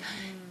needed,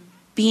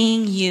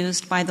 being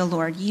used by the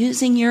Lord,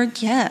 using your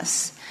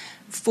gifts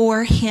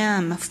for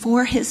Him,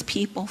 for His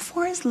people,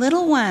 for His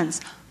little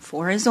ones,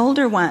 for His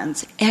older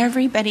ones.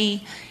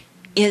 Everybody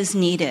is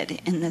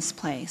needed in this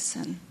place,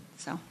 and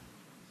so.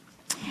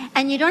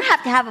 And you don't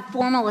have to have a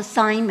formal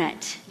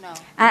assignment. No.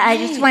 I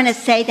just want to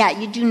say that.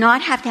 You do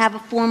not have to have a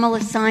formal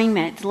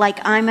assignment. Like,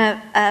 I'm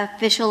an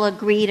official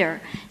greeter.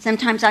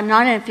 Sometimes I'm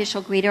not an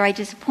official greeter. I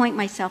just appoint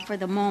myself for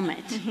the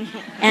moment.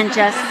 And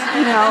just,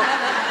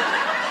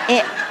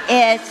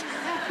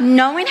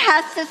 no one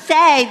has to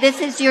say,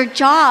 this is your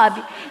job.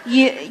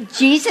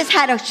 Jesus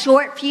had a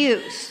short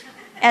fuse,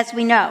 as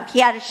we know. He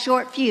had a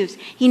short fuse.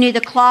 He knew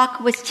the clock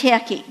was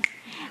ticking.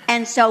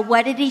 And so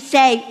what did he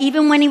say?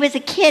 Even when he was a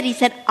kid, he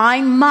said,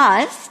 I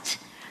must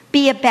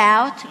be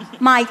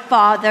about my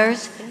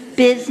Father's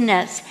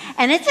business.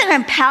 And it's an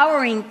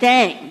empowering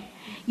thing,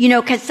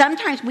 because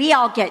sometimes we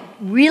all get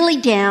really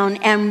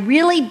down and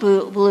really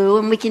blue,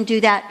 and we can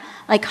do that.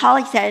 Like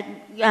Holly said,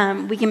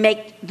 we can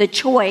make the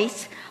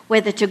choice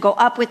whether to go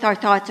up with our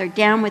thoughts or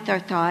down with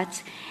our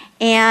thoughts.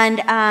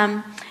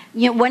 And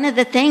one of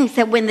the things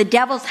that when the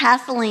devil's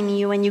hassling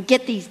you and you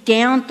get these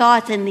down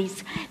thoughts and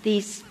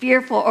these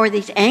fearful or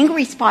these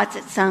angry thoughts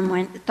at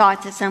someone,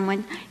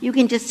 you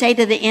can just say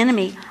to the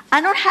enemy,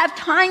 I don't have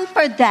time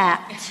for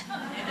that.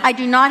 I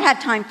do not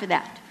have time for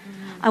that.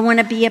 I want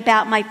to be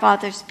about my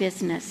Father's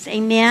business.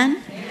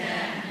 Amen?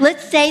 Amen.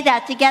 Let's say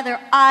that together.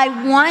 I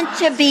want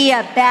to be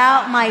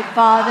about my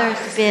Father's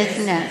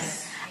business.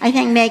 I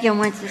think Megan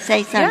wants to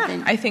say something.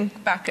 Yeah, I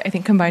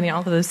think combining all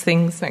of those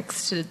things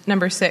next to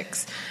number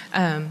 6,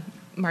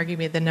 Margie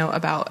made the note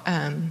about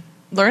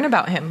learn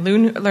about him,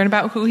 learn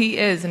about who he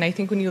is. And I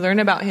think when you learn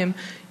about him,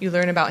 you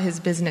learn about his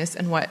business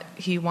and what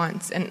he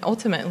wants. And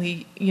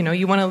ultimately,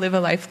 you want to live a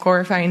life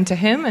glorifying to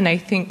him. And I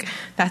think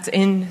that's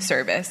in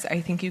service. I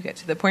think you get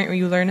to the point where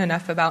you learn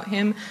enough about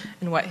him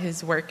and what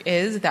his work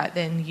is that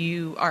then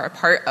you are a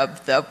part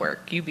of the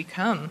work. You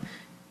become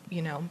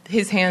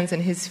his hands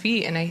and his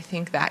feet, and I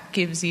think that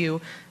gives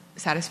you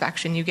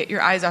satisfaction. You get your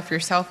eyes off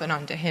yourself and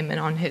onto him and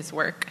on his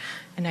work,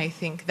 and I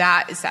think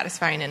that is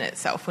satisfying in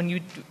itself. When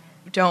you're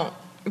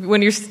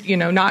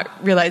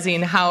not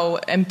realizing how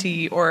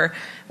empty or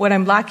what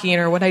I'm lacking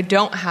or what I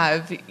don't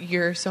have,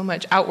 you're so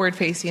much outward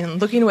facing and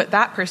looking at what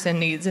that person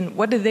needs and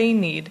what do they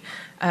need.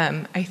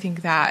 I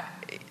think that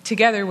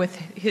together with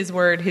his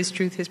word, his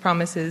truth, his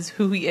promises,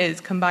 who he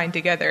is, combined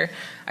together,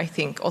 I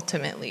think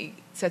ultimately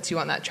sets you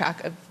on that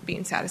track of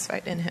being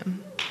satisfied in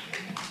him.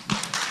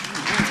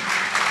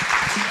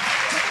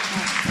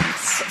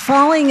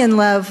 Falling in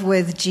love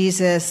with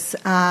Jesus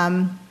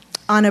on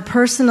a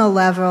personal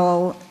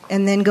level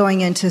and then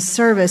going into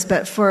service,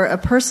 but for a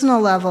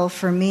personal level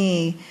for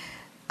me,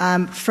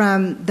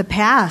 from the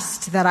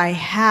past that I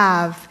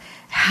have,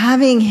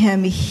 having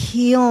him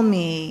heal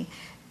me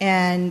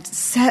and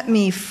set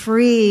me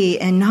free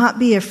and not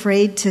be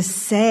afraid to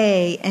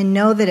say and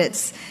know that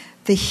it's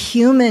the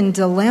human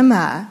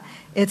dilemma.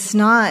 It's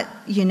not,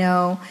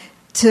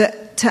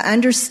 to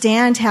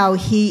understand how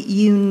he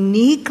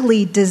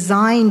uniquely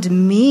designed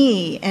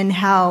me and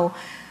how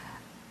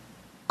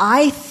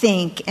I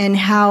think and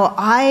how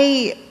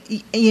I,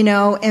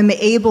 am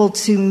able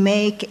to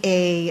make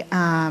a,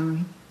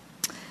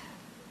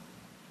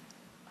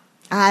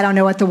 I don't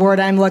know what the word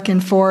I'm looking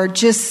for,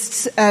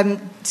 just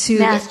to...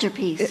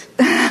 Masterpiece.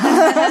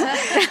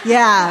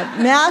 Yeah,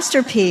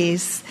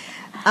 masterpiece.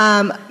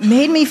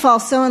 Made me fall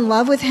so in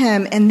love with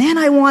him. And then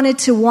I wanted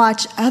to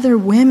watch other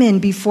women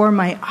before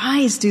my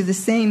eyes do the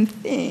same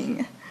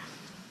thing.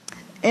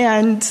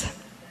 And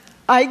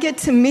I get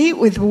to meet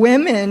with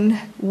women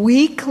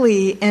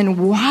weekly and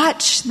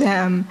watch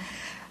them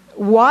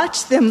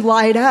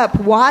light up,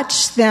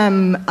 watch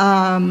them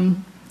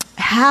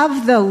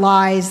have the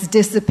lies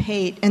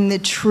dissipate and the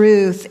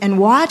truth, and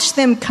watch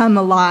them come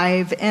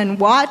alive and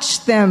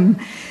watch them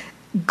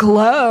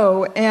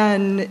glow.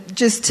 And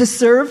just to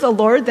serve the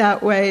Lord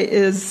that way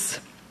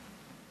is,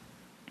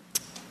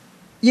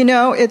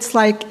 it's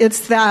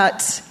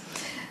that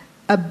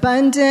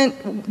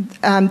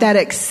abundant, that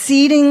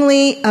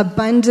exceedingly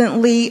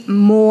abundantly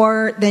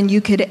more than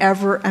you could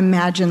ever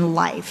imagine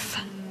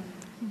life.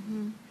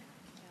 Mm-hmm.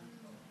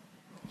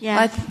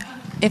 Yeah.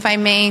 If I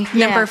may,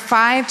 number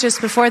 5, just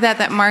before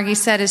that Margie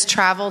said is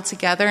travel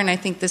together. And I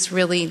think this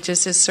really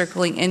just is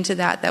circling into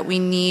that we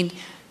need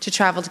to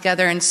travel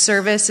together. And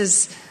service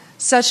is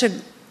such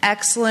an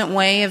excellent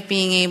way of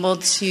being able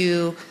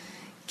to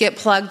get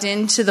plugged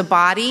into the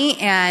body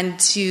and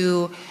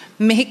to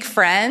make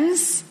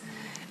friends.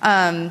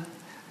 My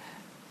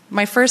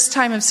first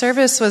time of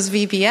service was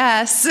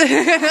VBS,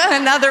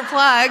 another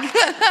plug.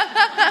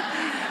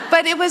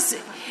 But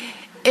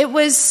it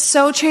was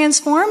so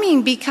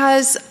transforming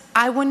because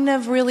I wouldn't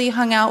have really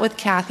hung out with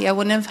Kathy. I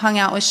wouldn't have hung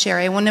out with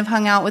Sherry. I wouldn't have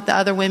hung out with the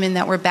other women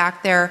that were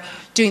back there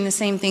doing the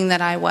same thing that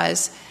I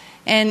was.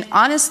 And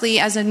honestly,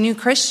 as a new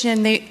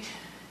Christian,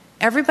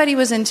 everybody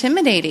was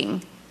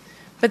intimidating.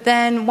 But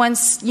then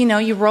once,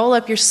 you roll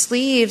up your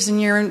sleeves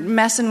and you're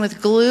messing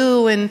with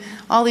glue and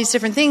all these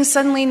different things,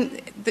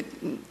 suddenly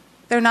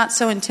they're not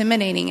so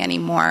intimidating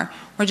anymore.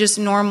 We're just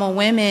normal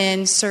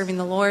women serving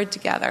the Lord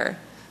together.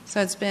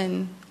 So it's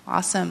been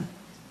awesome.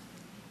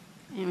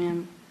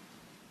 Amen.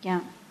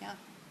 Yeah.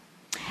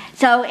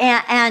 So,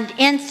 and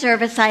in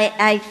service,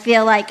 I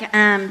feel like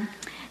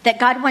that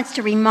God wants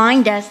to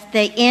remind us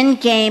the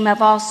end game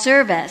of all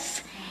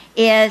service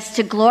is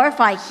to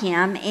glorify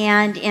Him.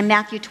 And in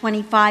Matthew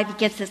 25, He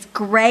gives this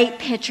great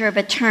picture of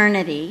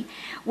eternity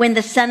when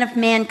the Son of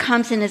Man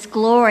comes in His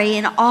glory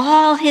and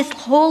all His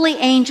holy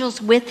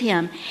angels with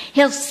Him.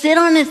 He'll sit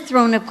on His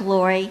throne of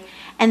glory,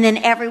 and then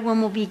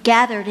everyone will be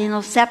gathered, and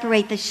He'll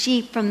separate the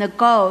sheep from the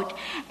goat,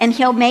 and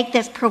He'll make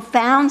this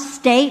profound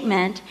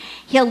statement.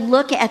 He'll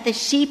look at the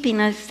sheep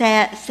and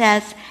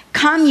says,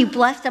 "Come, you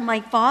blessed of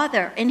my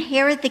Father,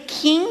 inherit the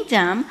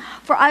kingdom,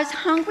 for I was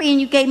hungry and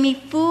you gave me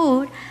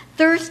food,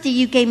 thirsty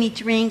you gave me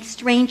drink,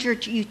 stranger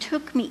you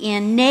took me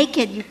in,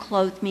 naked you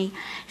clothed me,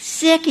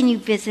 sick and you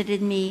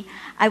visited me,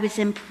 I was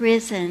in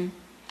prison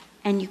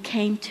and you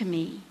came to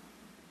me."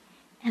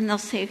 And they'll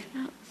say,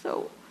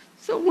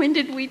 so when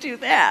did we do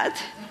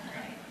that?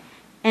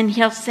 And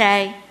He'll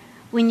say,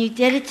 when you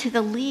did it to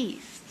the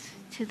least,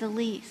 to the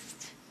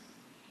least.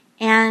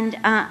 And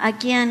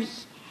again,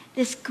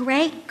 this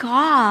great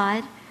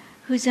God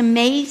who's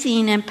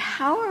amazing and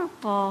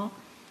powerful,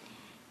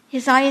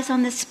 His eye is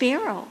on the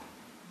sparrow.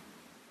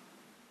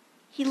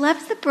 He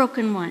loves the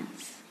broken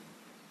ones.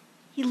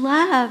 He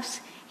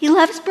loves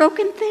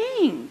broken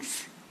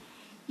things,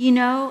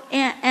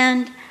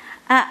 and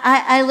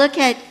I look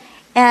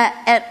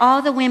at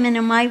all the women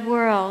in my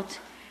world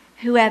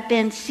who have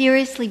been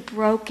seriously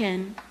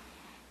broken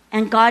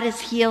and God has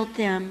healed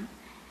them.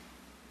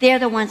 They're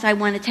the ones I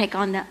want to take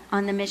on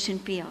the mission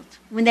field.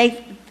 When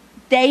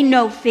they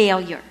know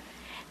failure.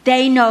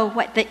 They know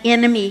what the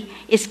enemy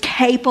is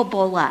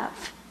capable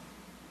of.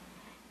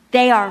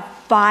 They are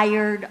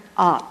fired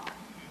up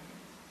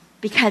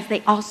because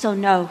they also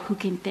know who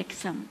can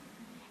fix them.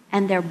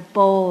 And they're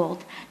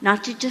bold,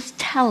 not to just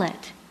tell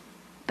it,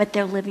 but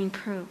they're living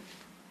proof.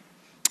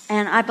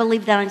 And I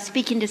believe that I'm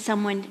speaking to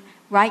someone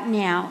right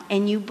now,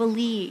 and you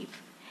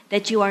believe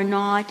that you are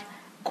not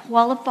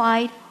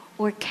qualified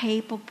or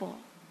capable.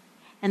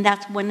 And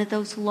that's one of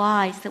those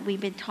lies that we've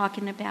been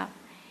talking about,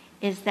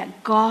 is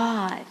that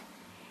God,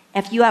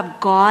 if you have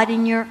God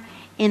in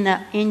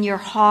your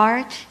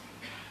heart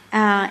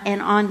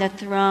and on the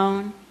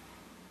throne,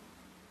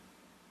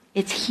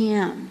 it's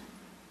Him,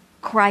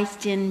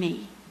 Christ in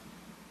me,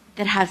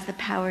 that has the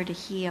power to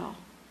heal.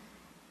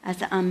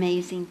 That's an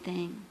amazing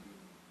thing.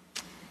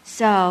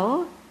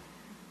 So,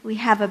 we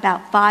have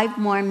about 5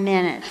 more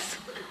minutes.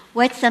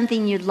 What's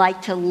something you'd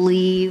like to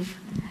leave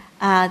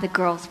the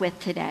girls with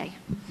today?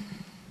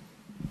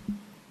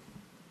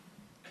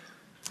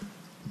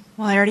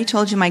 Well, I already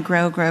told you my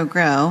grow.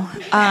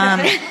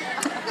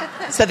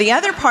 So the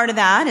other part of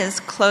that is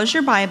close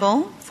your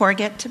Bible,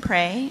 forget to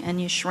pray,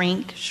 and you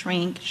shrink.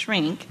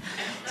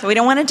 So we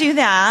don't want to do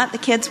that. The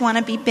kids want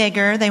to be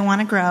bigger. They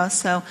want to grow.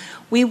 So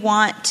we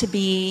want to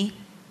be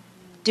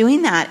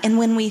doing that. And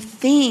when we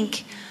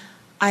think,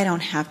 I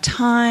don't have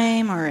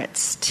time, or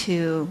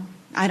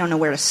I don't know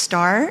where to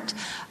start,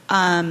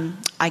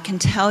 I can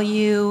tell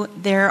you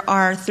there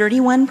are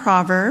 31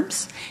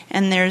 Proverbs,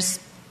 and there's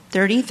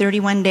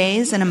 31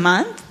 days in a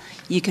month.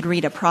 You could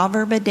read a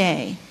proverb a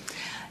day.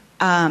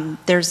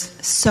 There's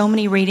so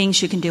many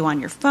readings you can do on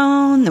your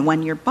phone, the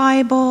one your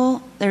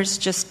Bible. There's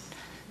just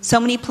so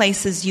many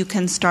places you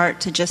can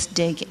start to just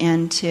dig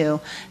into.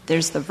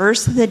 There's the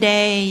verse of the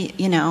day.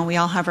 We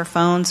all have our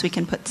phones. We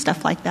can put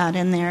stuff like that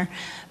in there.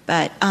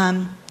 But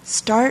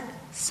start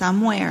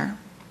somewhere.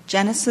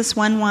 Genesis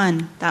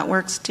 1:1, that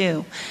works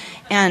too.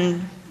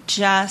 And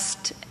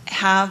just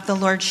have the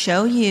Lord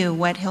show you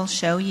what He'll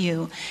show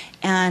you.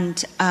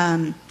 And,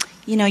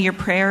 your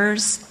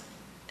prayers,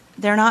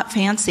 they're not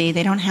fancy.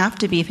 They don't have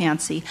to be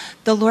fancy.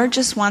 The Lord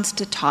just wants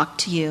to talk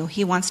to you.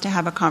 He wants to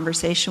have a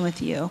conversation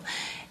with you.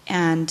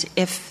 And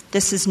if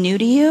this is new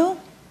to you,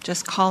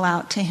 just call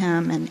out to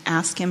Him and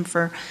ask Him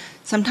for,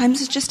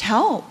 sometimes it's just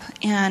help.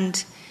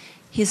 And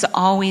He's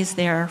always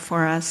there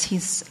for us.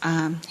 He's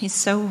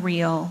so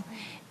real.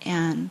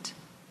 And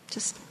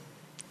just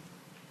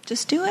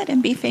do it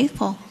and be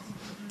faithful.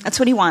 That's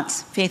what He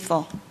wants,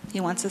 faithful. He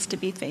wants us to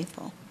be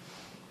faithful.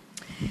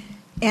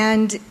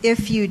 And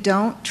if you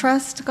don't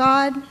trust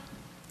God,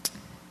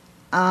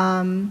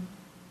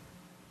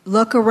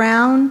 look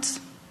around,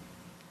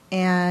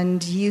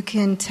 and you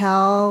can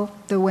tell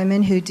the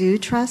women who do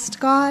trust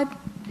God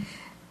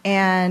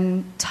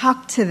and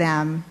talk to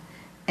them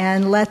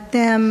and let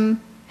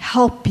them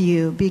help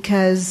you,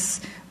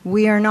 because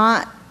we are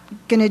not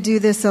going to do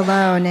this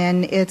alone.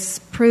 And it's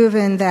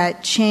proven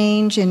that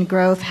change and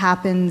growth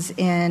happens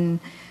in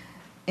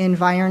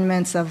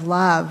environments of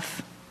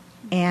love.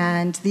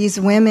 And these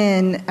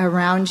women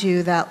around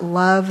you that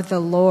love the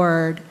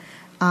Lord,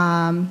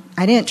 I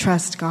didn't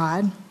trust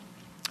God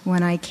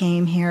when I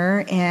came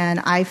here, and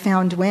I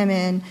found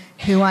women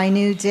who I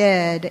knew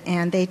did,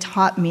 and they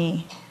taught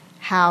me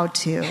how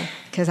to,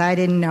 because I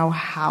didn't know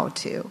how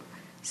to.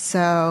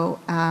 So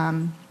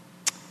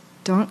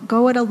don't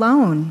go it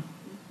alone.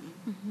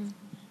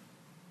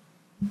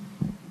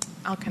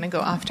 I'll kind of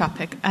go off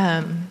topic.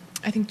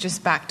 I think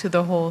just back to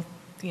the whole,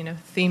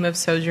 theme of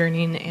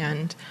sojourning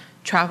and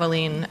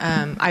traveling.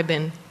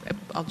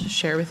 I'll just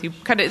share with you,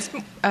 kind of it's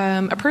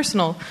a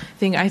personal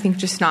thing. I think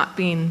just not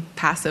being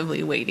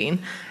passively waiting.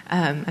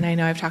 And I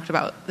know I've talked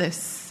about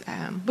this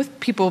with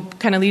people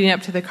kind of leading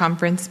up to the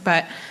conference,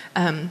 but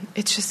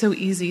it's just so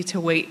easy to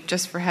wait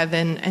just for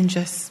heaven and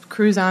just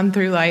cruise on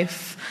through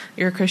life.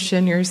 You're a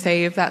Christian, you're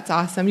saved, that's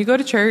awesome. You go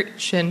to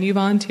church and you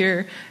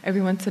volunteer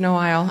every once in a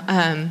while,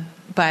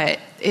 but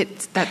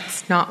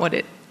that's not what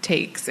it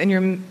takes.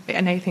 And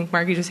I think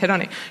Margie just hit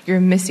on it.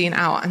 You're missing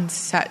out on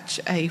such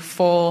a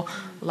full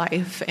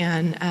life.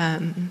 And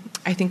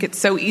I think it's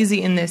so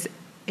easy in this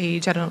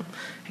age. I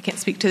can't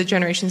speak to the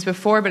generations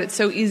before, but it's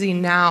so easy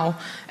now.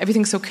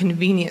 Everything's so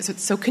convenient. So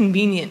it's so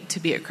convenient to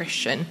be a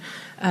Christian.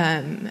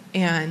 And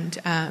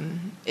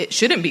it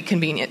shouldn't be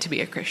convenient to be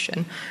a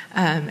Christian.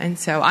 And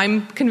so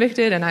I'm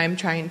convicted, and I'm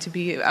trying to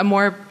be a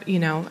more,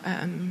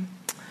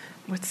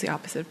 what's the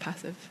opposite of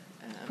passive?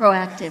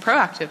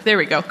 Proactive. There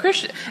we go.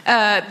 Christian,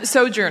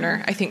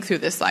 sojourner, I think, through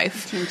this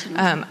life,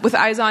 with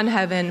eyes on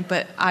heaven,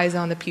 but eyes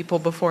on the people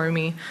before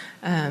me.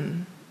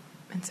 And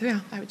so, yeah,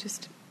 I would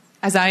just,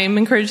 as I am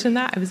encouraged in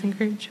that, I was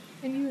encouraged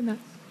in you in that.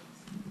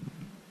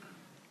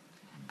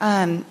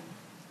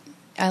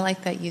 I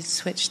like that you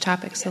switched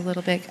topics a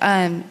little bit.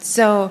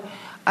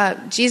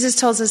 Jesus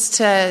tells us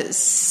to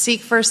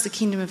seek first the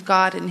kingdom of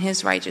God and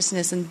His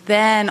righteousness, and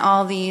then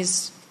all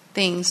these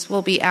things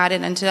will be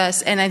added unto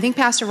us. And I think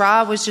Pastor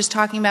Rob was just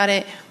talking about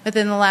it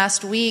within the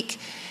last week.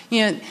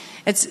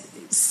 It's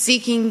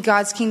seeking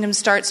God's kingdom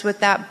starts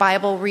with that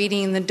Bible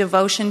reading, the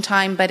devotion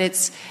time, but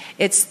it's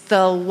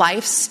the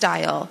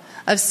lifestyle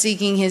of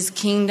seeking His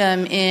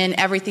kingdom in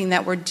everything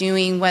that we're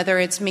doing, whether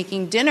it's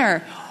making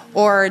dinner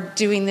or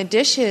doing the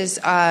dishes.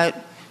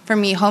 For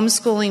me,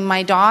 homeschooling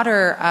my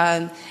daughter,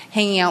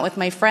 hanging out with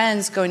my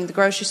friends, going to the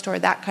grocery store,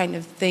 that kind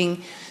of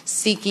thing.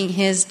 Seeking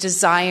His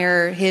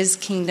desire, His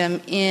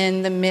kingdom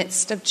in the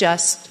midst of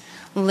just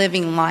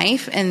living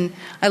life. And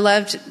I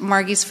loved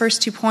Margie's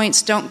first 2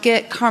 points. Don't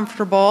get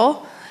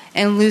comfortable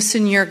and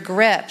loosen your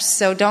grip.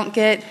 So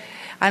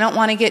I don't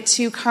want to get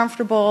too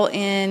comfortable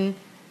in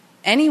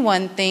any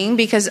one thing,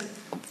 because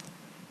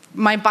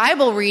my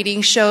Bible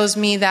reading shows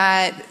me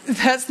that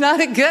that's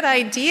not a good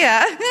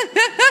idea.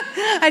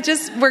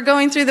 We're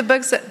going through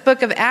the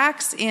book of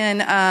Acts in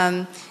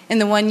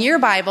the 1 year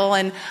Bible,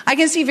 and I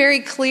can see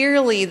very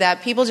clearly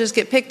that people just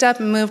get picked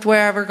up and moved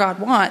wherever God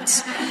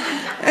wants.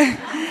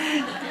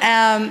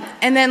 And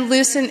then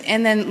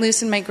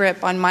loosen my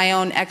grip on my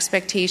own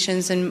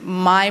expectations and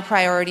my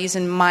priorities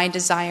and my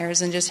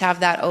desires, and just have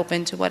that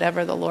open to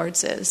whatever the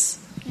Lord's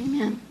is.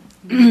 Amen.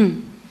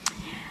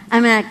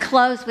 I'm going to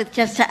close with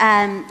just,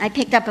 I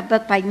picked up a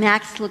book by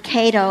Max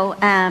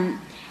Lucado,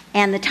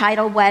 and the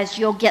title was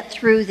You'll Get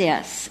Through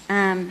This.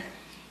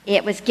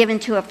 It was given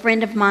to a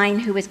friend of mine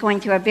who was going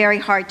through a very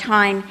hard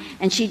time,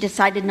 and she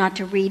decided not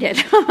to read it.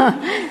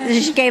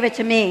 She gave it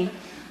to me.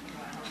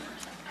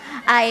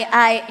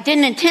 I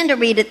didn't intend to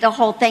read it the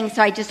whole thing,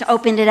 so I just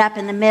opened it up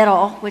in the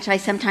middle, which I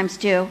sometimes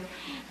do,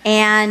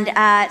 and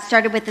it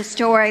started with a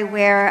story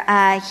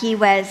where he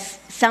was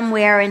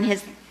somewhere and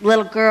his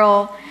little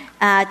girl,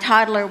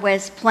 toddler,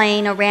 was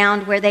playing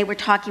around where they were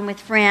talking with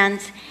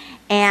friends,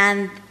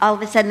 and all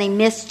of a sudden they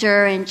missed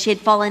her, and she had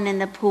fallen in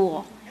the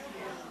pool.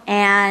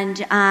 And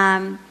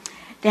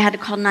they had to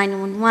call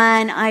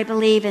 911, I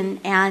believe,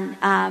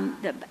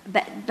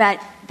 but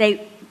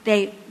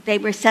they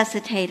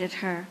resuscitated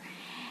her.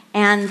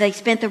 And they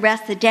spent the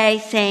rest of the day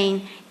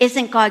saying,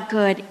 "Isn't God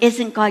good?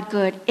 Isn't God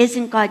good?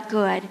 Isn't God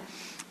good?"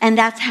 And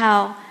that's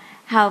how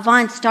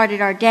Vaughn started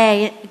our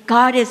day.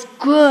 God is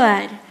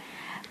good.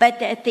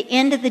 But at the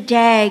end of the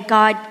day,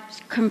 God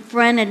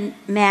confronted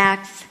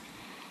Max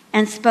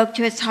and spoke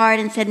to his heart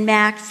and said,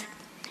 "Max,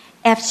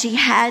 if she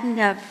hadn't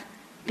have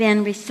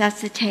been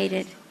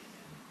resuscitated,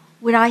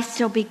 would I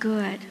still be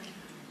good?"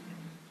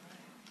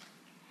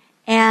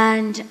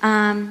 And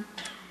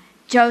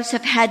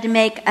Joseph had to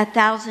make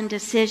 1,000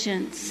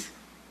 decisions.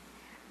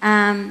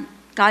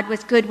 God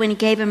was good when he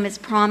gave him his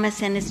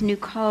promise and his new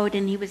code,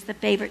 and he was the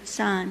favorite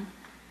son.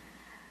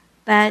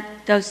 But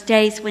those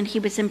days when he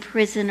was in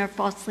prison or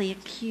falsely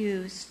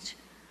accused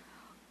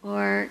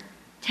or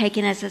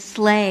taken as a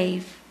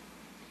slave,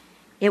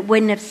 it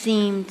wouldn't have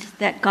seemed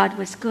that God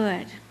was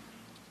good.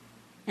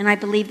 And I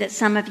believe that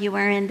some of you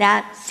are in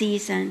that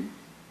season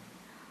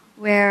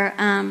where,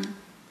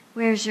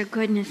 where's your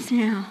goodness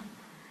now?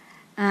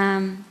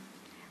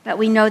 But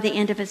we know the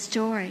end of a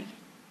story.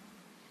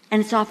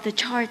 And it's off the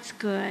charts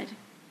good.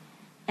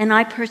 And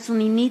I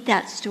personally need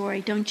that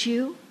story, don't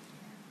you?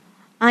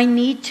 I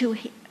need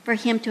for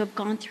him to have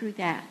gone through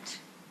that,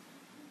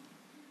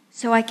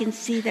 so I can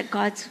see that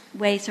God's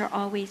ways are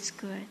always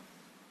good.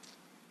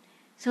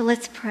 So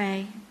let's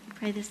pray.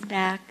 Pray this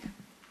back.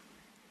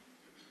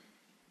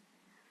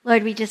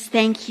 Lord, we just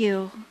thank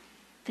you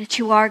that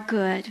you are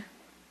good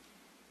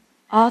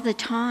all the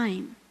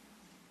time.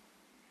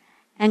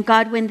 And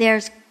God, when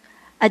there's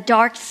a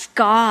dark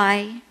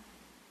sky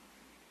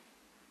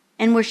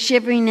and we're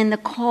shivering in the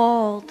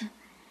cold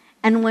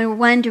and we're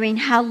wondering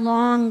how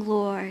long,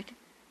 Lord,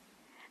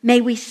 may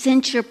we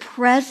sense your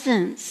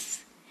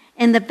presence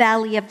in the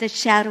valley of the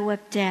shadow of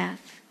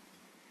death.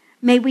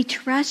 May we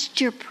trust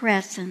your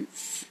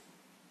presence.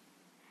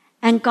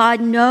 And God,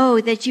 know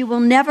that you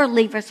will never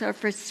leave us or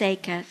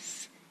forsake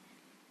us.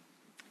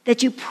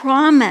 That you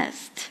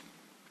promised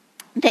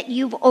that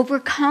you've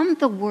overcome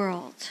the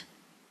world.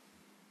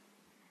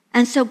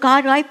 And so,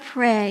 God, I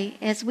pray,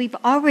 as we've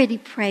already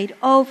prayed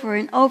over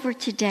and over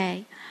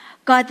today,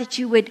 God, that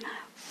you would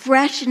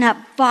freshen up,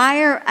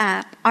 fire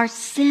up our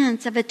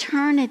sense of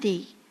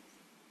eternity.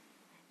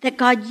 That,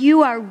 God,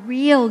 you are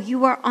real,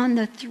 you are on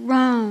the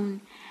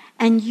throne,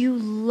 and you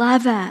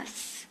love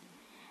us.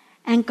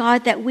 And,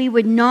 God, that we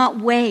would not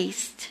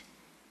waste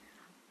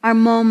our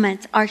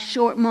moments, our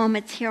short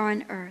moments here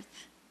on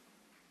earth.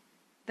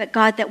 But,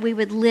 God, that we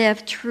would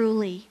live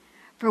truly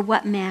for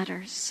what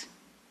matters.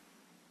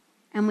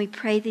 And we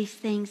pray these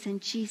things in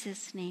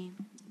Jesus'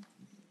 name.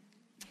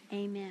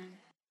 Amen.